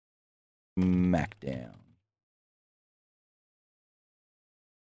SmackDown?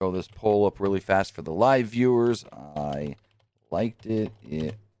 Throw this poll up really fast for the live viewers. I liked it.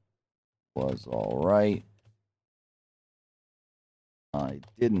 It was all right. I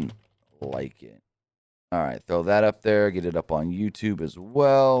didn't like it. All right, throw that up there. Get it up on YouTube as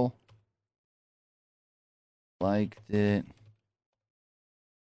well. Liked it.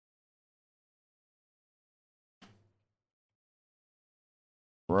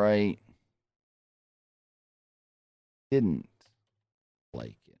 Right. Didn't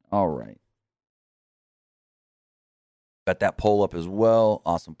like it. All right. Got that poll up as well.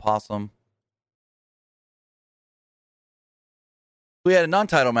 Awesome possum. We had a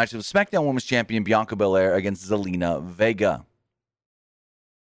non-title match. It was SmackDown Women's Champion Bianca Belair against Zelina Vega.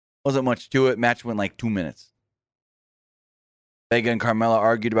 Wasn't much to it. Match went like 2 minutes. Vega and Carmella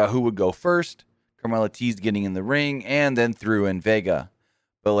argued about who would go first. Carmella teased getting in the ring and then threw in Vega.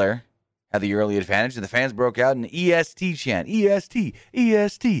 Belair had the early advantage, and the fans broke out in EST chant. EST,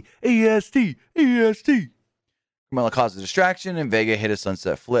 EST, EST, EST. Carmella caused a distraction, and Vega hit a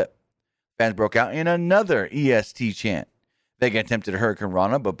sunset flip. Fans broke out in another EST chant. Vega attempted a Hurricane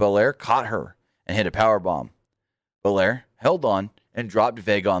Rana, but Belair caught her and hit a powerbomb. Belair held on and dropped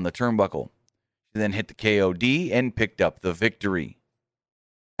Vega on the turnbuckle. She then hit the KOD and picked up the victory.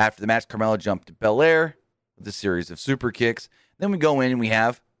 After the match, Carmella jumped Belair with a series of super kicks. Then we go in and we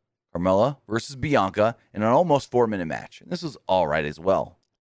have Carmella versus Bianca in an almost 4-minute match. And this was all right as well.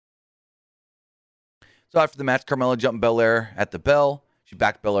 So after the match, Carmella jumped Belair at the bell. She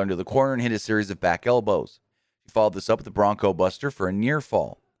backed Belair into the corner and hit a series of back elbows. She followed this up with a Bronco Buster for a near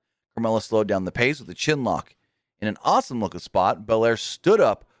fall. Carmella slowed down the pace with a chin lock. In an awesome looking spot, Belair stood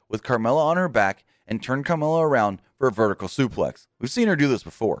up with Carmella on her back and turned Carmella around for a vertical suplex. We've seen her do this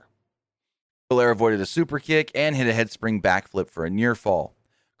before. Belair avoided a super kick and hit a head spring backflip for a near fall.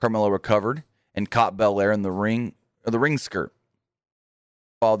 Carmella recovered and caught Belair in the ring skirt.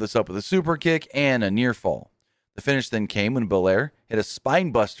 Followed this up with a super kick and a near fall. The finish then came when Belair hit a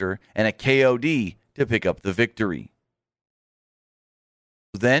spine buster and a KOD to pick up the victory.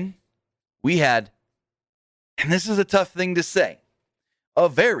 Then we had, and this is a tough thing to say, a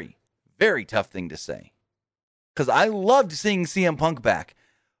very, very tough thing to say, because I loved seeing CM Punk back.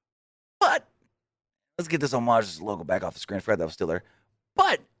 But let's get this homage logo back off the screen. I forgot that was still there.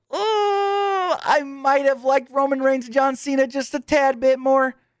 But I might have liked Roman Reigns and John Cena just a tad bit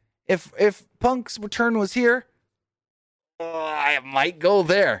more if Punk's return was here. I might go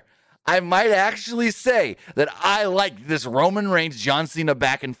there. I might actually say that I like this Roman Reigns, John Cena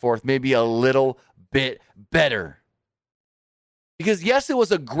back and forth maybe a little bit better. Because yes, it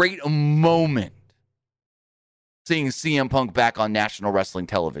was a great moment seeing CM Punk back on national wrestling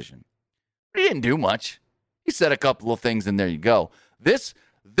television. But he didn't do much. He said a couple of things and there you go. This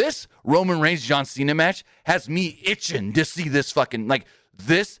Roman Reigns, John Cena match has me itching to see this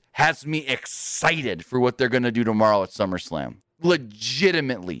this has me excited for what they're going to do tomorrow at SummerSlam.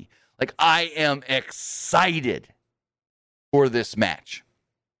 Legitimately. I am excited for this match.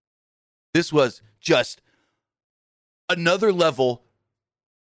 This was just another level.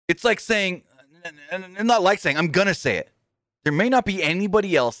 It's like saying, I'm going to say it. There may not be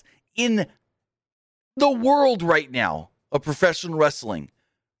anybody else in the world right now of professional wrestling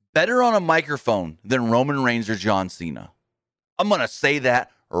better on a microphone than Roman Reigns or John Cena. I'm going to say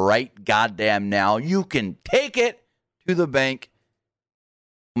that right goddamn now. You can take it to the bank.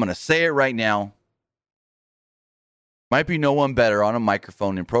 I'm going to say it right now. Might be no one better on a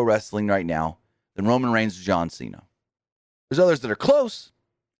microphone in pro wrestling right now than Roman Reigns or John Cena. There's others that are close.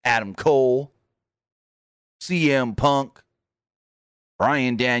 Adam Cole, CM Punk,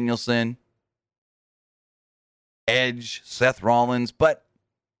 Bryan Danielson, Edge, Seth Rollins, but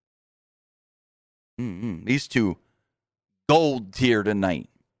these two gold tier tonight.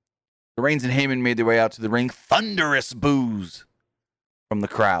 The Reigns and Heyman made their way out to the ring. Thunderous boos from the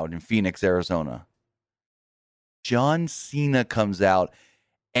crowd in Phoenix, Arizona. John Cena comes out,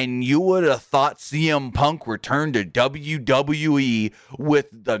 and you would have thought CM Punk returned to WWE with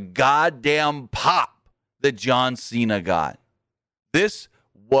the goddamn pop that John Cena got. I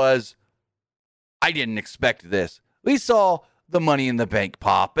didn't expect this. We saw the Money in the Bank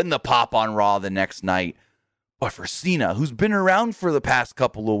pop and the pop on Raw the next night. But for Cena, who's been around for the past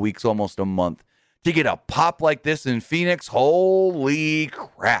couple of weeks, almost a month, to get a pop like this in Phoenix, holy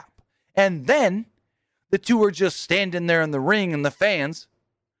crap. And then the two are just standing there in the ring and the fans,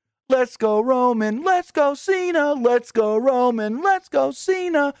 let's go Roman, let's go Cena, let's go Roman, let's go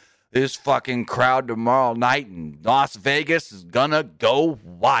Cena. This fucking crowd tomorrow night in Las Vegas is gonna go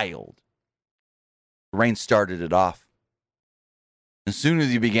wild. Reigns started it off. As soon as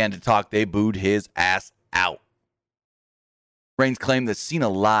he began to talk, they booed his ass out. Reigns claimed that Cena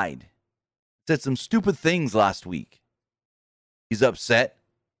lied, said some stupid things last week. He's upset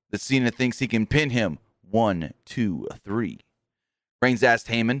that Cena thinks he can pin him 1, 2, 3. Reigns asked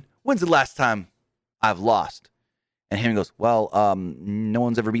Heyman, when's the last time I've lost? And Heyman goes, well, no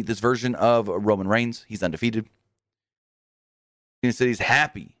one's ever beat this version of Roman Reigns. He's undefeated. Cena said he's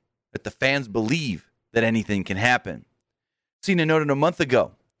happy that the fans believe that anything can happen. Cena noted a month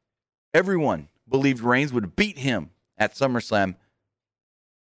ago, everyone believed Reigns would beat him at SummerSlam.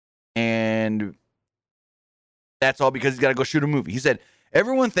 And that's all because he's got to go shoot a movie. He said,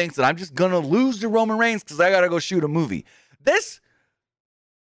 everyone thinks that I'm just going to lose to Roman Reigns because I got to go shoot a movie. This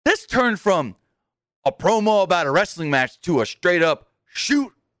turned from a promo about a wrestling match to a straight up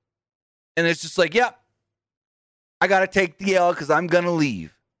shoot. And it's just like, yeah, I got to take the L because I'm going to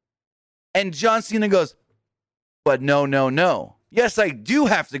leave. And John Cena goes, but no. Yes, I do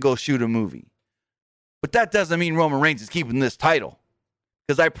have to go shoot a movie. But that doesn't mean Roman Reigns is keeping this title.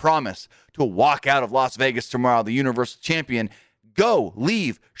 Because I promise to walk out of Las Vegas tomorrow, the Universal Champion, go,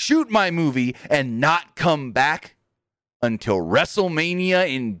 leave, shoot my movie, and not come back until WrestleMania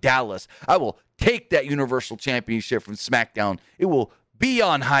in Dallas. I will take that Universal Championship from SmackDown. It will be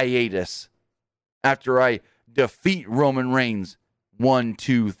on hiatus after I defeat Roman Reigns 1,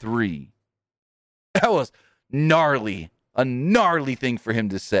 2, 3. That was gnarly. A gnarly thing for him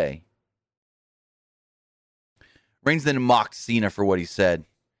to say. Reigns then mocked Cena for what he said.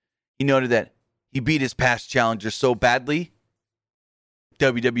 He noted that he beat his past challenger so badly,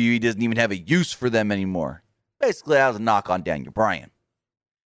 WWE doesn't even have a use for them anymore. Basically, that was a knock on Daniel Bryan.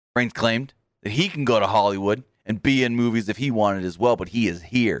 Reigns claimed that he can go to Hollywood and be in movies if he wanted as well, but he is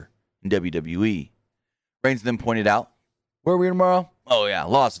here in WWE. Reigns then pointed out, where are we tomorrow? Oh yeah,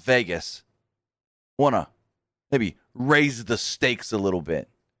 Las Vegas. Wanna maybe raise the stakes a little bit.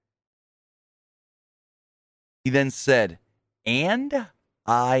 He then said, and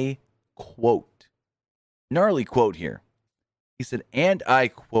I quote, gnarly quote here. He said, and I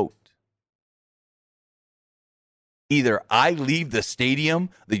quote, either I leave the stadium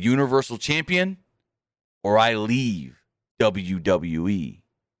the Universal Champion or I leave WWE.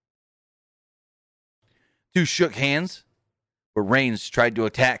 Two shook hands, but Reigns tried to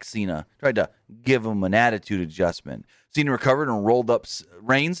attack Cena, tried to give him an attitude adjustment. Cena recovered and rolled up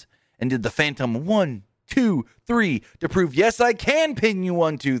Reigns and did the Phantom 1, 2, 3 to prove, yes, I can pin you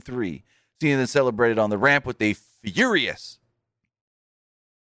 1, 2, 3. Cena then celebrated on the ramp with a furious,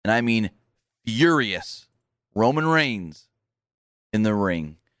 and I mean furious, Roman Reigns in the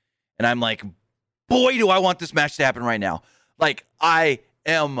ring. And I'm like, boy, do I want this match to happen right now. Like, I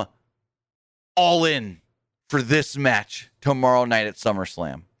am all in for this match tomorrow night at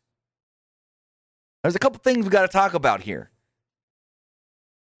SummerSlam. There's a couple things we got to talk about here.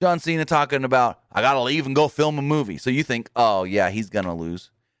 John Cena talking about, I got to leave and go film a movie. So you think, oh, yeah, he's going to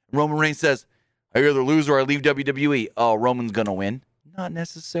lose. Roman Reigns says, I either lose or I leave WWE. Oh, Roman's going to win. Not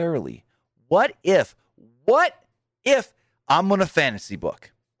necessarily. What if I'm on a fantasy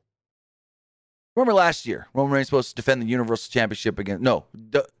book? Remember last year, Roman Reigns was supposed to defend the Universal Championship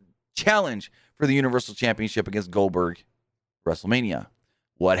challenge for the Universal Championship against Goldberg, WrestleMania.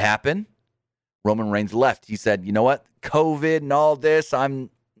 What happened? Roman Reigns left. He said, you know what? COVID and all this, I'm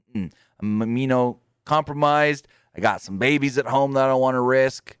immunocompromised. I got some babies at home that I don't want to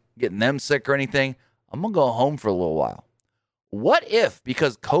risk getting them sick or anything. I'm going to go home for a little while. What if,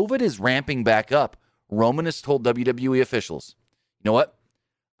 because COVID is ramping back up, Roman has told WWE officials, you know what?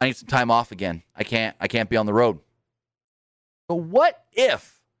 I need some time off again. I can't be on the road. But what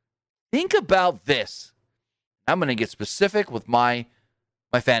if, think about this. I'm going to get specific with my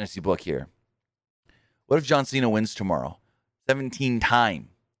fantasy book here. What if John Cena wins tomorrow? 17-time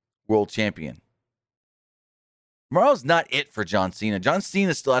world champion. Tomorrow's not it for John Cena. John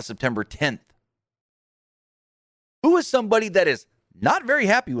Cena still has September 10th. Who is somebody that is not very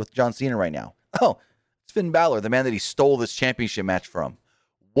happy with John Cena right now? Oh, it's Finn Balor, the man that he stole this championship match from.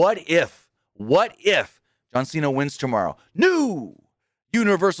 What if John Cena wins tomorrow? New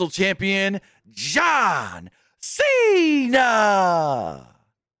Universal Champion John Cena.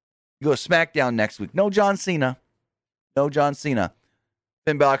 You go to SmackDown next week. No John Cena.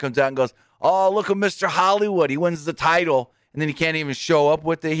 Finn Balor comes out and goes, oh, look at Mr. Hollywood. He wins the title, and then he can't even show up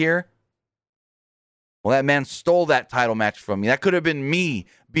with it here. Well, that man stole that title match from me. That could have been me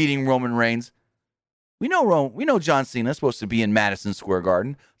beating Roman Reigns. We know John Cena is supposed to be in Madison Square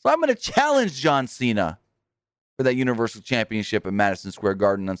Garden, so I'm going to challenge John Cena for that Universal Championship at Madison Square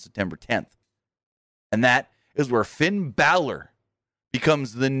Garden on September 10th. And that is where Finn Balor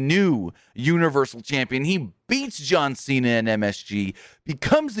becomes the new Universal Champion. He beats John Cena in MSG,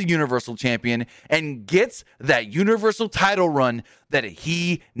 becomes the Universal Champion, and gets that Universal title run that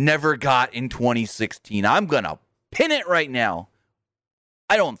he never got in 2016. I'm going to pin it right now.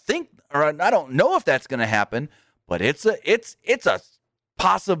 I don't know if that's going to happen, but it's a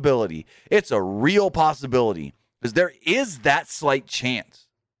possibility. It's a real possibility because there is that slight chance.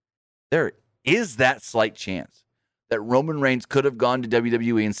 There is that slight chance that Roman Reigns could have gone to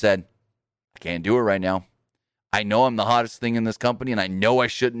WWE and said, I can't do it right now. I know I'm the hottest thing in this company, and I know I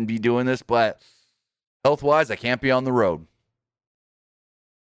shouldn't be doing this, but health-wise, I can't be on the road.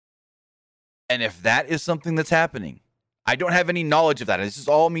 And if that is something that's happening, I don't have any knowledge of that. This is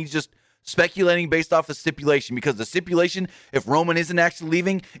all me just speculating based off the stipulation, because the stipulation, if Roman isn't actually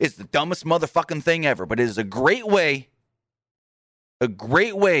leaving, is the dumbest motherfucking thing ever. But it is a great way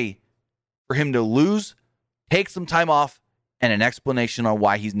for him to lose, take some time off, and an explanation on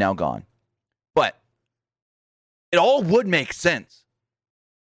why he's now gone. But it all would make sense.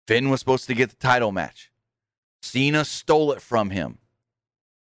 Finn was supposed to get the title match. Cena stole it from him.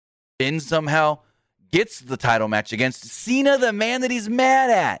 Finn somehow gets the title match against Cena, the man that he's mad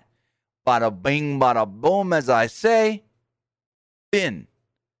at. Bada bing, bada boom, as I say. Finn,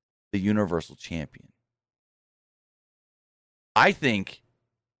 the Universal Champion. I think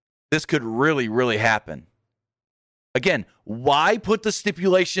this could really, really happen. Again, why put the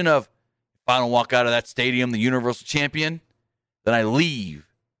stipulation of, if I don't walk out of that stadium the Universal Champion, then I leave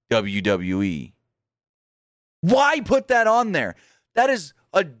WWE? Why put that on there? That is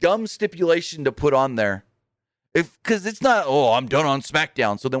a dumb stipulation to put on there. Because it's not, I'm done on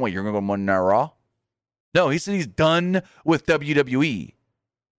SmackDown, so then what, you're going to go Monday Night Raw? No, he said he's done with WWE.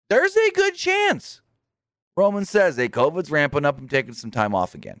 There's a good chance. Roman says, hey, COVID's ramping up, I'm taking some time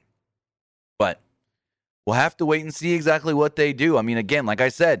off again. But we'll have to wait and see exactly what they do. I mean, again, like I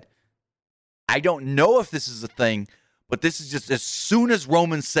said, I don't know if this is a thing, but this is just, as soon as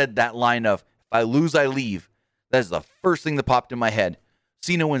Roman said that line of, if I lose, I leave, that is the first thing that popped in my head.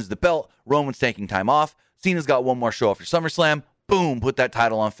 Cena wins the belt. Roman's taking time off. Cena's got one more show after SummerSlam. Boom, put that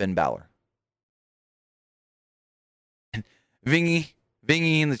title on Finn Balor. And Vingy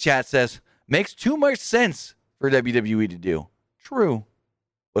in the chat says, makes too much sense for WWE to do. True.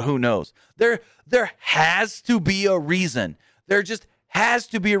 But who knows? There has to be a reason. There just has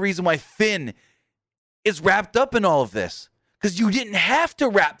to be a reason why Finn is wrapped up in all of this. Because you didn't have to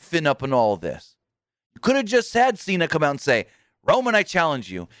wrap Finn up in all of this. You could have just had Cena come out and say, Roman, I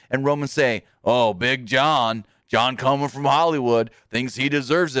challenge you. And Roman say, oh, Big John coming from Hollywood, thinks he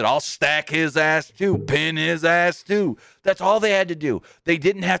deserves it. I'll stack his ass too, pin his ass too. That's all they had to do. They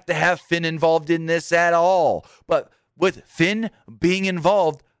didn't have to have Finn involved in this at all. But with Finn being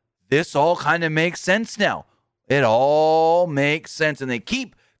involved, this all kind of makes sense now. It all makes sense. And they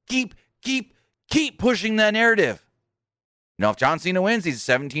keep pushing that narrative. You know, if John Cena wins, he's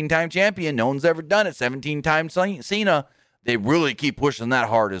a 17-time champion. No one's ever done it. 17 times Cena. They really keep pushing that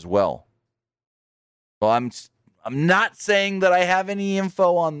hard as well. So I'm not saying that I have any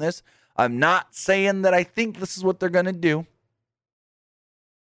info on this. I'm not saying that I think this is what they're going to do.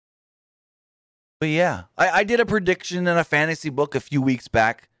 But yeah, I did a prediction in a fantasy book a few weeks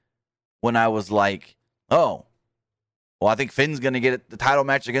back when I was like, oh, well, I think Finn's going to get the title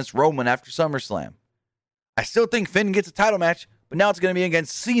match against Roman after SummerSlam. I still think Finn gets a title match, but now it's going to be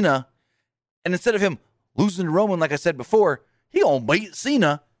against Cena. And instead of him losing to Roman, like I said before, he going to beat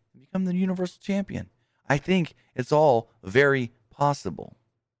Cena and become the Universal Champion. I think it's all very possible.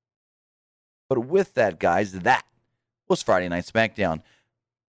 But with that, guys, that was Friday Night SmackDown.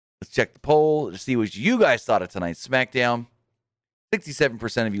 Let's check the poll to see what you guys thought of tonight's SmackDown.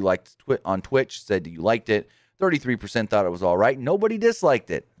 67% of you liked on Twitch, said you liked it. 33% thought it was all right. Nobody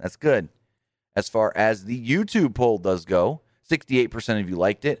disliked it. That's good. As far as the YouTube poll does go, 68% of you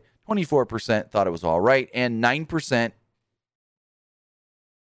liked it. 24% thought it was all right. And 9%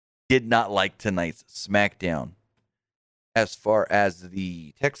 did not like tonight's SmackDown. As far as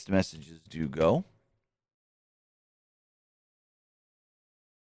the text messages do go,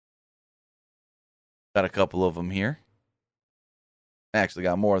 got a couple of them here. I actually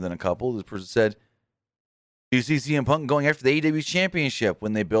got more than a couple. This person said, do you see CM Punk going after the AEW Championship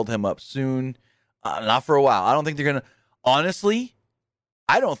when they build him up soon? Not for a while. I don't think they're going to. Honestly,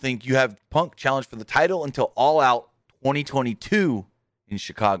 I don't think you have Punk challenge for the title until All Out 2022 in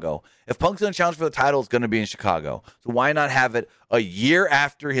Chicago. If Punk's going to challenge for the title, it's going to be in Chicago. So why not have it a year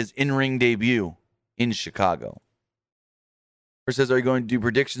after his in-ring debut in Chicago? First says, are you going to do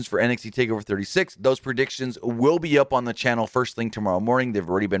predictions for NXT TakeOver 36? Those predictions will be up on the channel first thing tomorrow morning. They've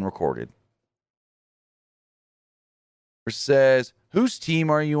already been recorded. First says, whose team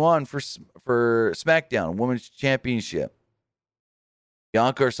are you on for SmackDown Women's Championship?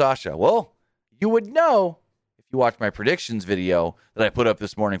 Bianca or Sasha? Well, you would know if you watch my predictions video that I put up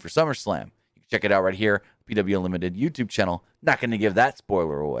this morning for SummerSlam. You can check it out right here, PW Unlimited YouTube channel. Not going to give that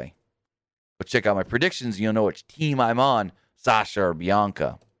spoiler away. But check out my predictions. You'll know which team I'm on, Sasha or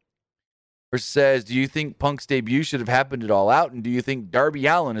Bianca. First says, do you think Punk's debut should have happened at All Out? And do you think Darby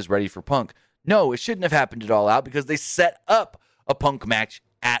Allin is ready for Punk? No, it shouldn't have happened at All Out because they set up a Punk match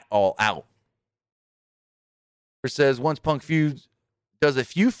at All Out. First says, once Punk does a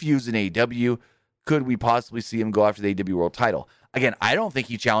few feuds in AEW, could we possibly see him go after the AEW World title? Again, I don't think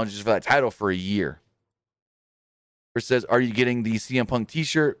he challenges for that title for a year. First says, are you getting the CM Punk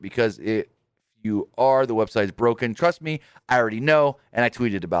t-shirt? Because if you are, the website's broken. Trust me, I already know, and I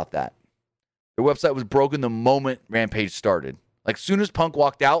tweeted about that. The website was broken the moment Rampage started. Like, as soon as Punk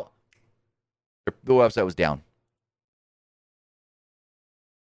walked out, the website was down.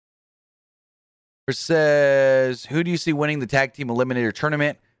 First says, who do you see winning the Tag Team Eliminator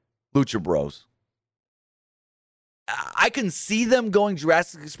Tournament? Lucha Bros. I can see them going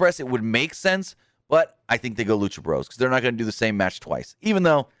Jurassic Express. It would make sense, but I think they go Lucha Bros because they're not going to do the same match twice, even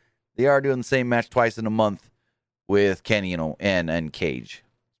though they are doing the same match twice in a month with Kenny and Cage.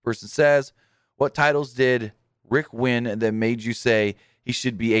 Person says, what titles did Rick win that made you say he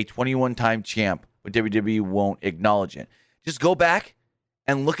should be a 21-time champ, but WWE won't acknowledge it? Just go back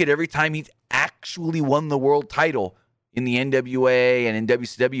and look at every time he's actually won the world title in the NWA and in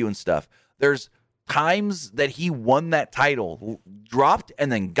WCW and stuff. There's times that he won that title, dropped,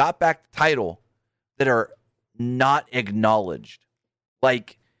 and then got back the title that are not acknowledged.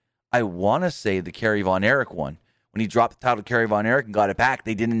 Like, I want to say the Kerry Von Erich one. When he dropped the title to Kerry Von Erich and got it back,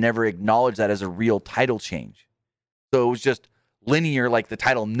 they didn't never acknowledge that as a real title change. So it was just linear, like the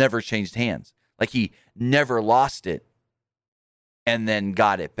title never changed hands. Like he never lost it and then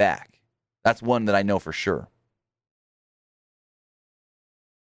got it back. That's one that I know for sure.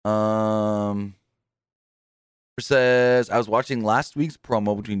 Says, I was watching last week's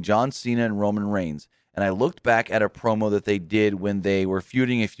promo between John Cena and Roman Reigns, and I looked back at a promo that they did when they were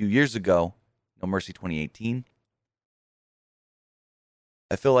feuding a few years ago, No Mercy 2018.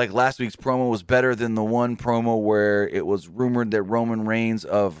 I feel like last week's promo was better than the one promo where it was rumored that Roman Reigns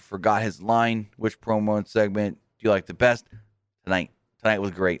forgot his line. Which promo and segment do you like the best? Tonight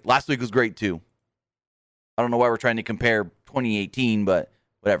was great. Last week was great too. I don't know why we're trying to compare 2018, but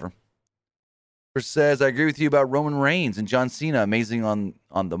whatever. Chris says, I agree with you about Roman Reigns and John Cena. Amazing on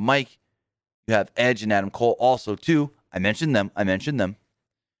the mic. You have Edge and Adam Cole also too. I mentioned them.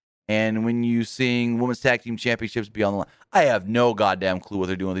 And when you seeing Women's Tag Team Championships be on the line, I have no goddamn clue what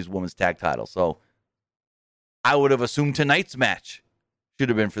they're doing with these Women's Tag titles. So I would have assumed tonight's match should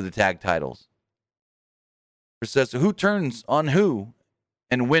have been for the tag titles. Chris says, so who turns on who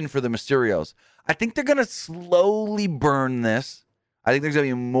and win for the Mysterios? I think they're going to slowly burn this. I think there's going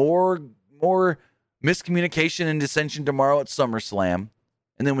to be more miscommunication and dissension tomorrow at SummerSlam,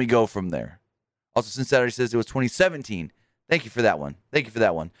 and then we go from there. Also, since Saturday says it was 2017. Thank you for that one.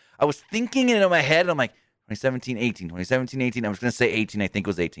 I was thinking it in my head, and I'm like, 2017, 18. 2017, 18. I was going to say 18. I think it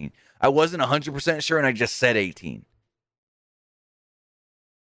was 18. I wasn't 100% sure, and I just said 18.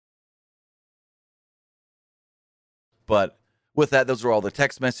 But with that, those are all the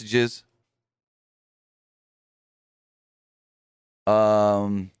text messages.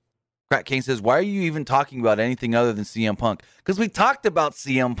 Crack King says, why are you even talking about anything other than CM Punk? Because we talked about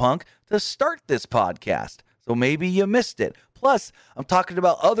CM Punk to start this podcast. So maybe you missed it. Plus, I'm talking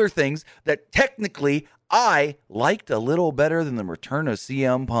about other things that technically I liked a little better than the return of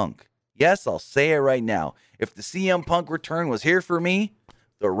CM Punk. Yes, I'll say it right now. If the CM Punk return was here for me,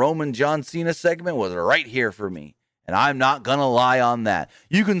 the Roman John Cena segment was right here for me. And I'm not going to lie on that.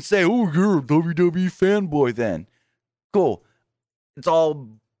 You can say, oh, you're a WWE fanboy then. Cool. It's all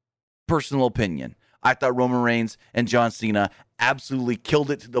personal opinion. I thought Roman Reigns and John Cena absolutely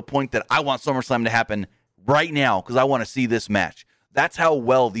killed it to the point that I want SummerSlam to happen right now because I want to see this match. That's how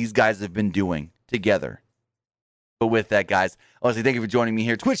well these guys have been doing together. But with that, guys, I want to say thank you for joining me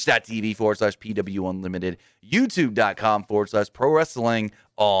here. Twitch.tv/PW Unlimited. YouTube.com/Pro Wrestling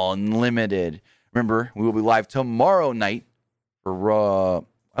Unlimited. Remember, we will be live tomorrow night for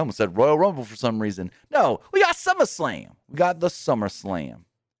I almost said Royal Rumble for some reason. No, we got SummerSlam. We got the SummerSlam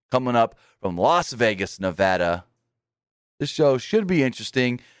coming up from Las Vegas, Nevada. This show should be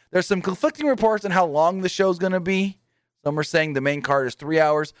interesting. There's some conflicting reports on how long the show's going to be. Some are saying the main card is 3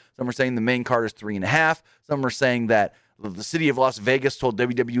 hours. Some are saying the main card is 3.5. Some are saying that the city of Las Vegas told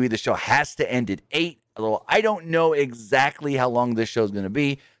WWE the show has to end at 8. Although I don't know exactly how long this show is going to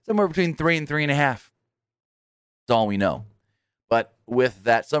be. Somewhere between 3 and 3.5. That's all we know. But with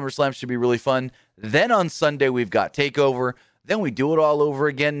that, SummerSlam should be really fun. Then on Sunday, we've got TakeOver. Then we do it all over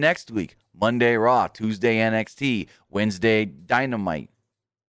again next week. Monday, Raw. Tuesday, NXT. Wednesday, Dynamite.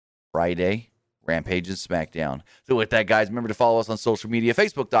 Friday, Rampage and SmackDown. So with that, guys, remember to follow us on social media.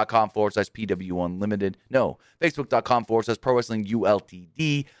 Facebook.com/PW Unlimited. No, Facebook.com/Pro Wrestling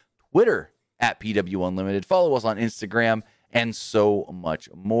ULTD. Twitter @PW Unlimited. Follow us on Instagram and so much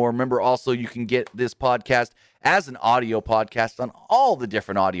more. Remember also, you can get this podcast as an audio podcast on all the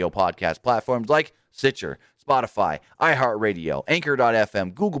different audio podcast platforms like Stitcher, Spotify, iHeartRadio,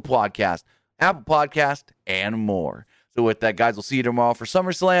 Anchor.fm, Google Podcast, Apple Podcast, and more. So with that, guys, we'll see you tomorrow for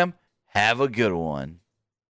SummerSlam. Have a good one.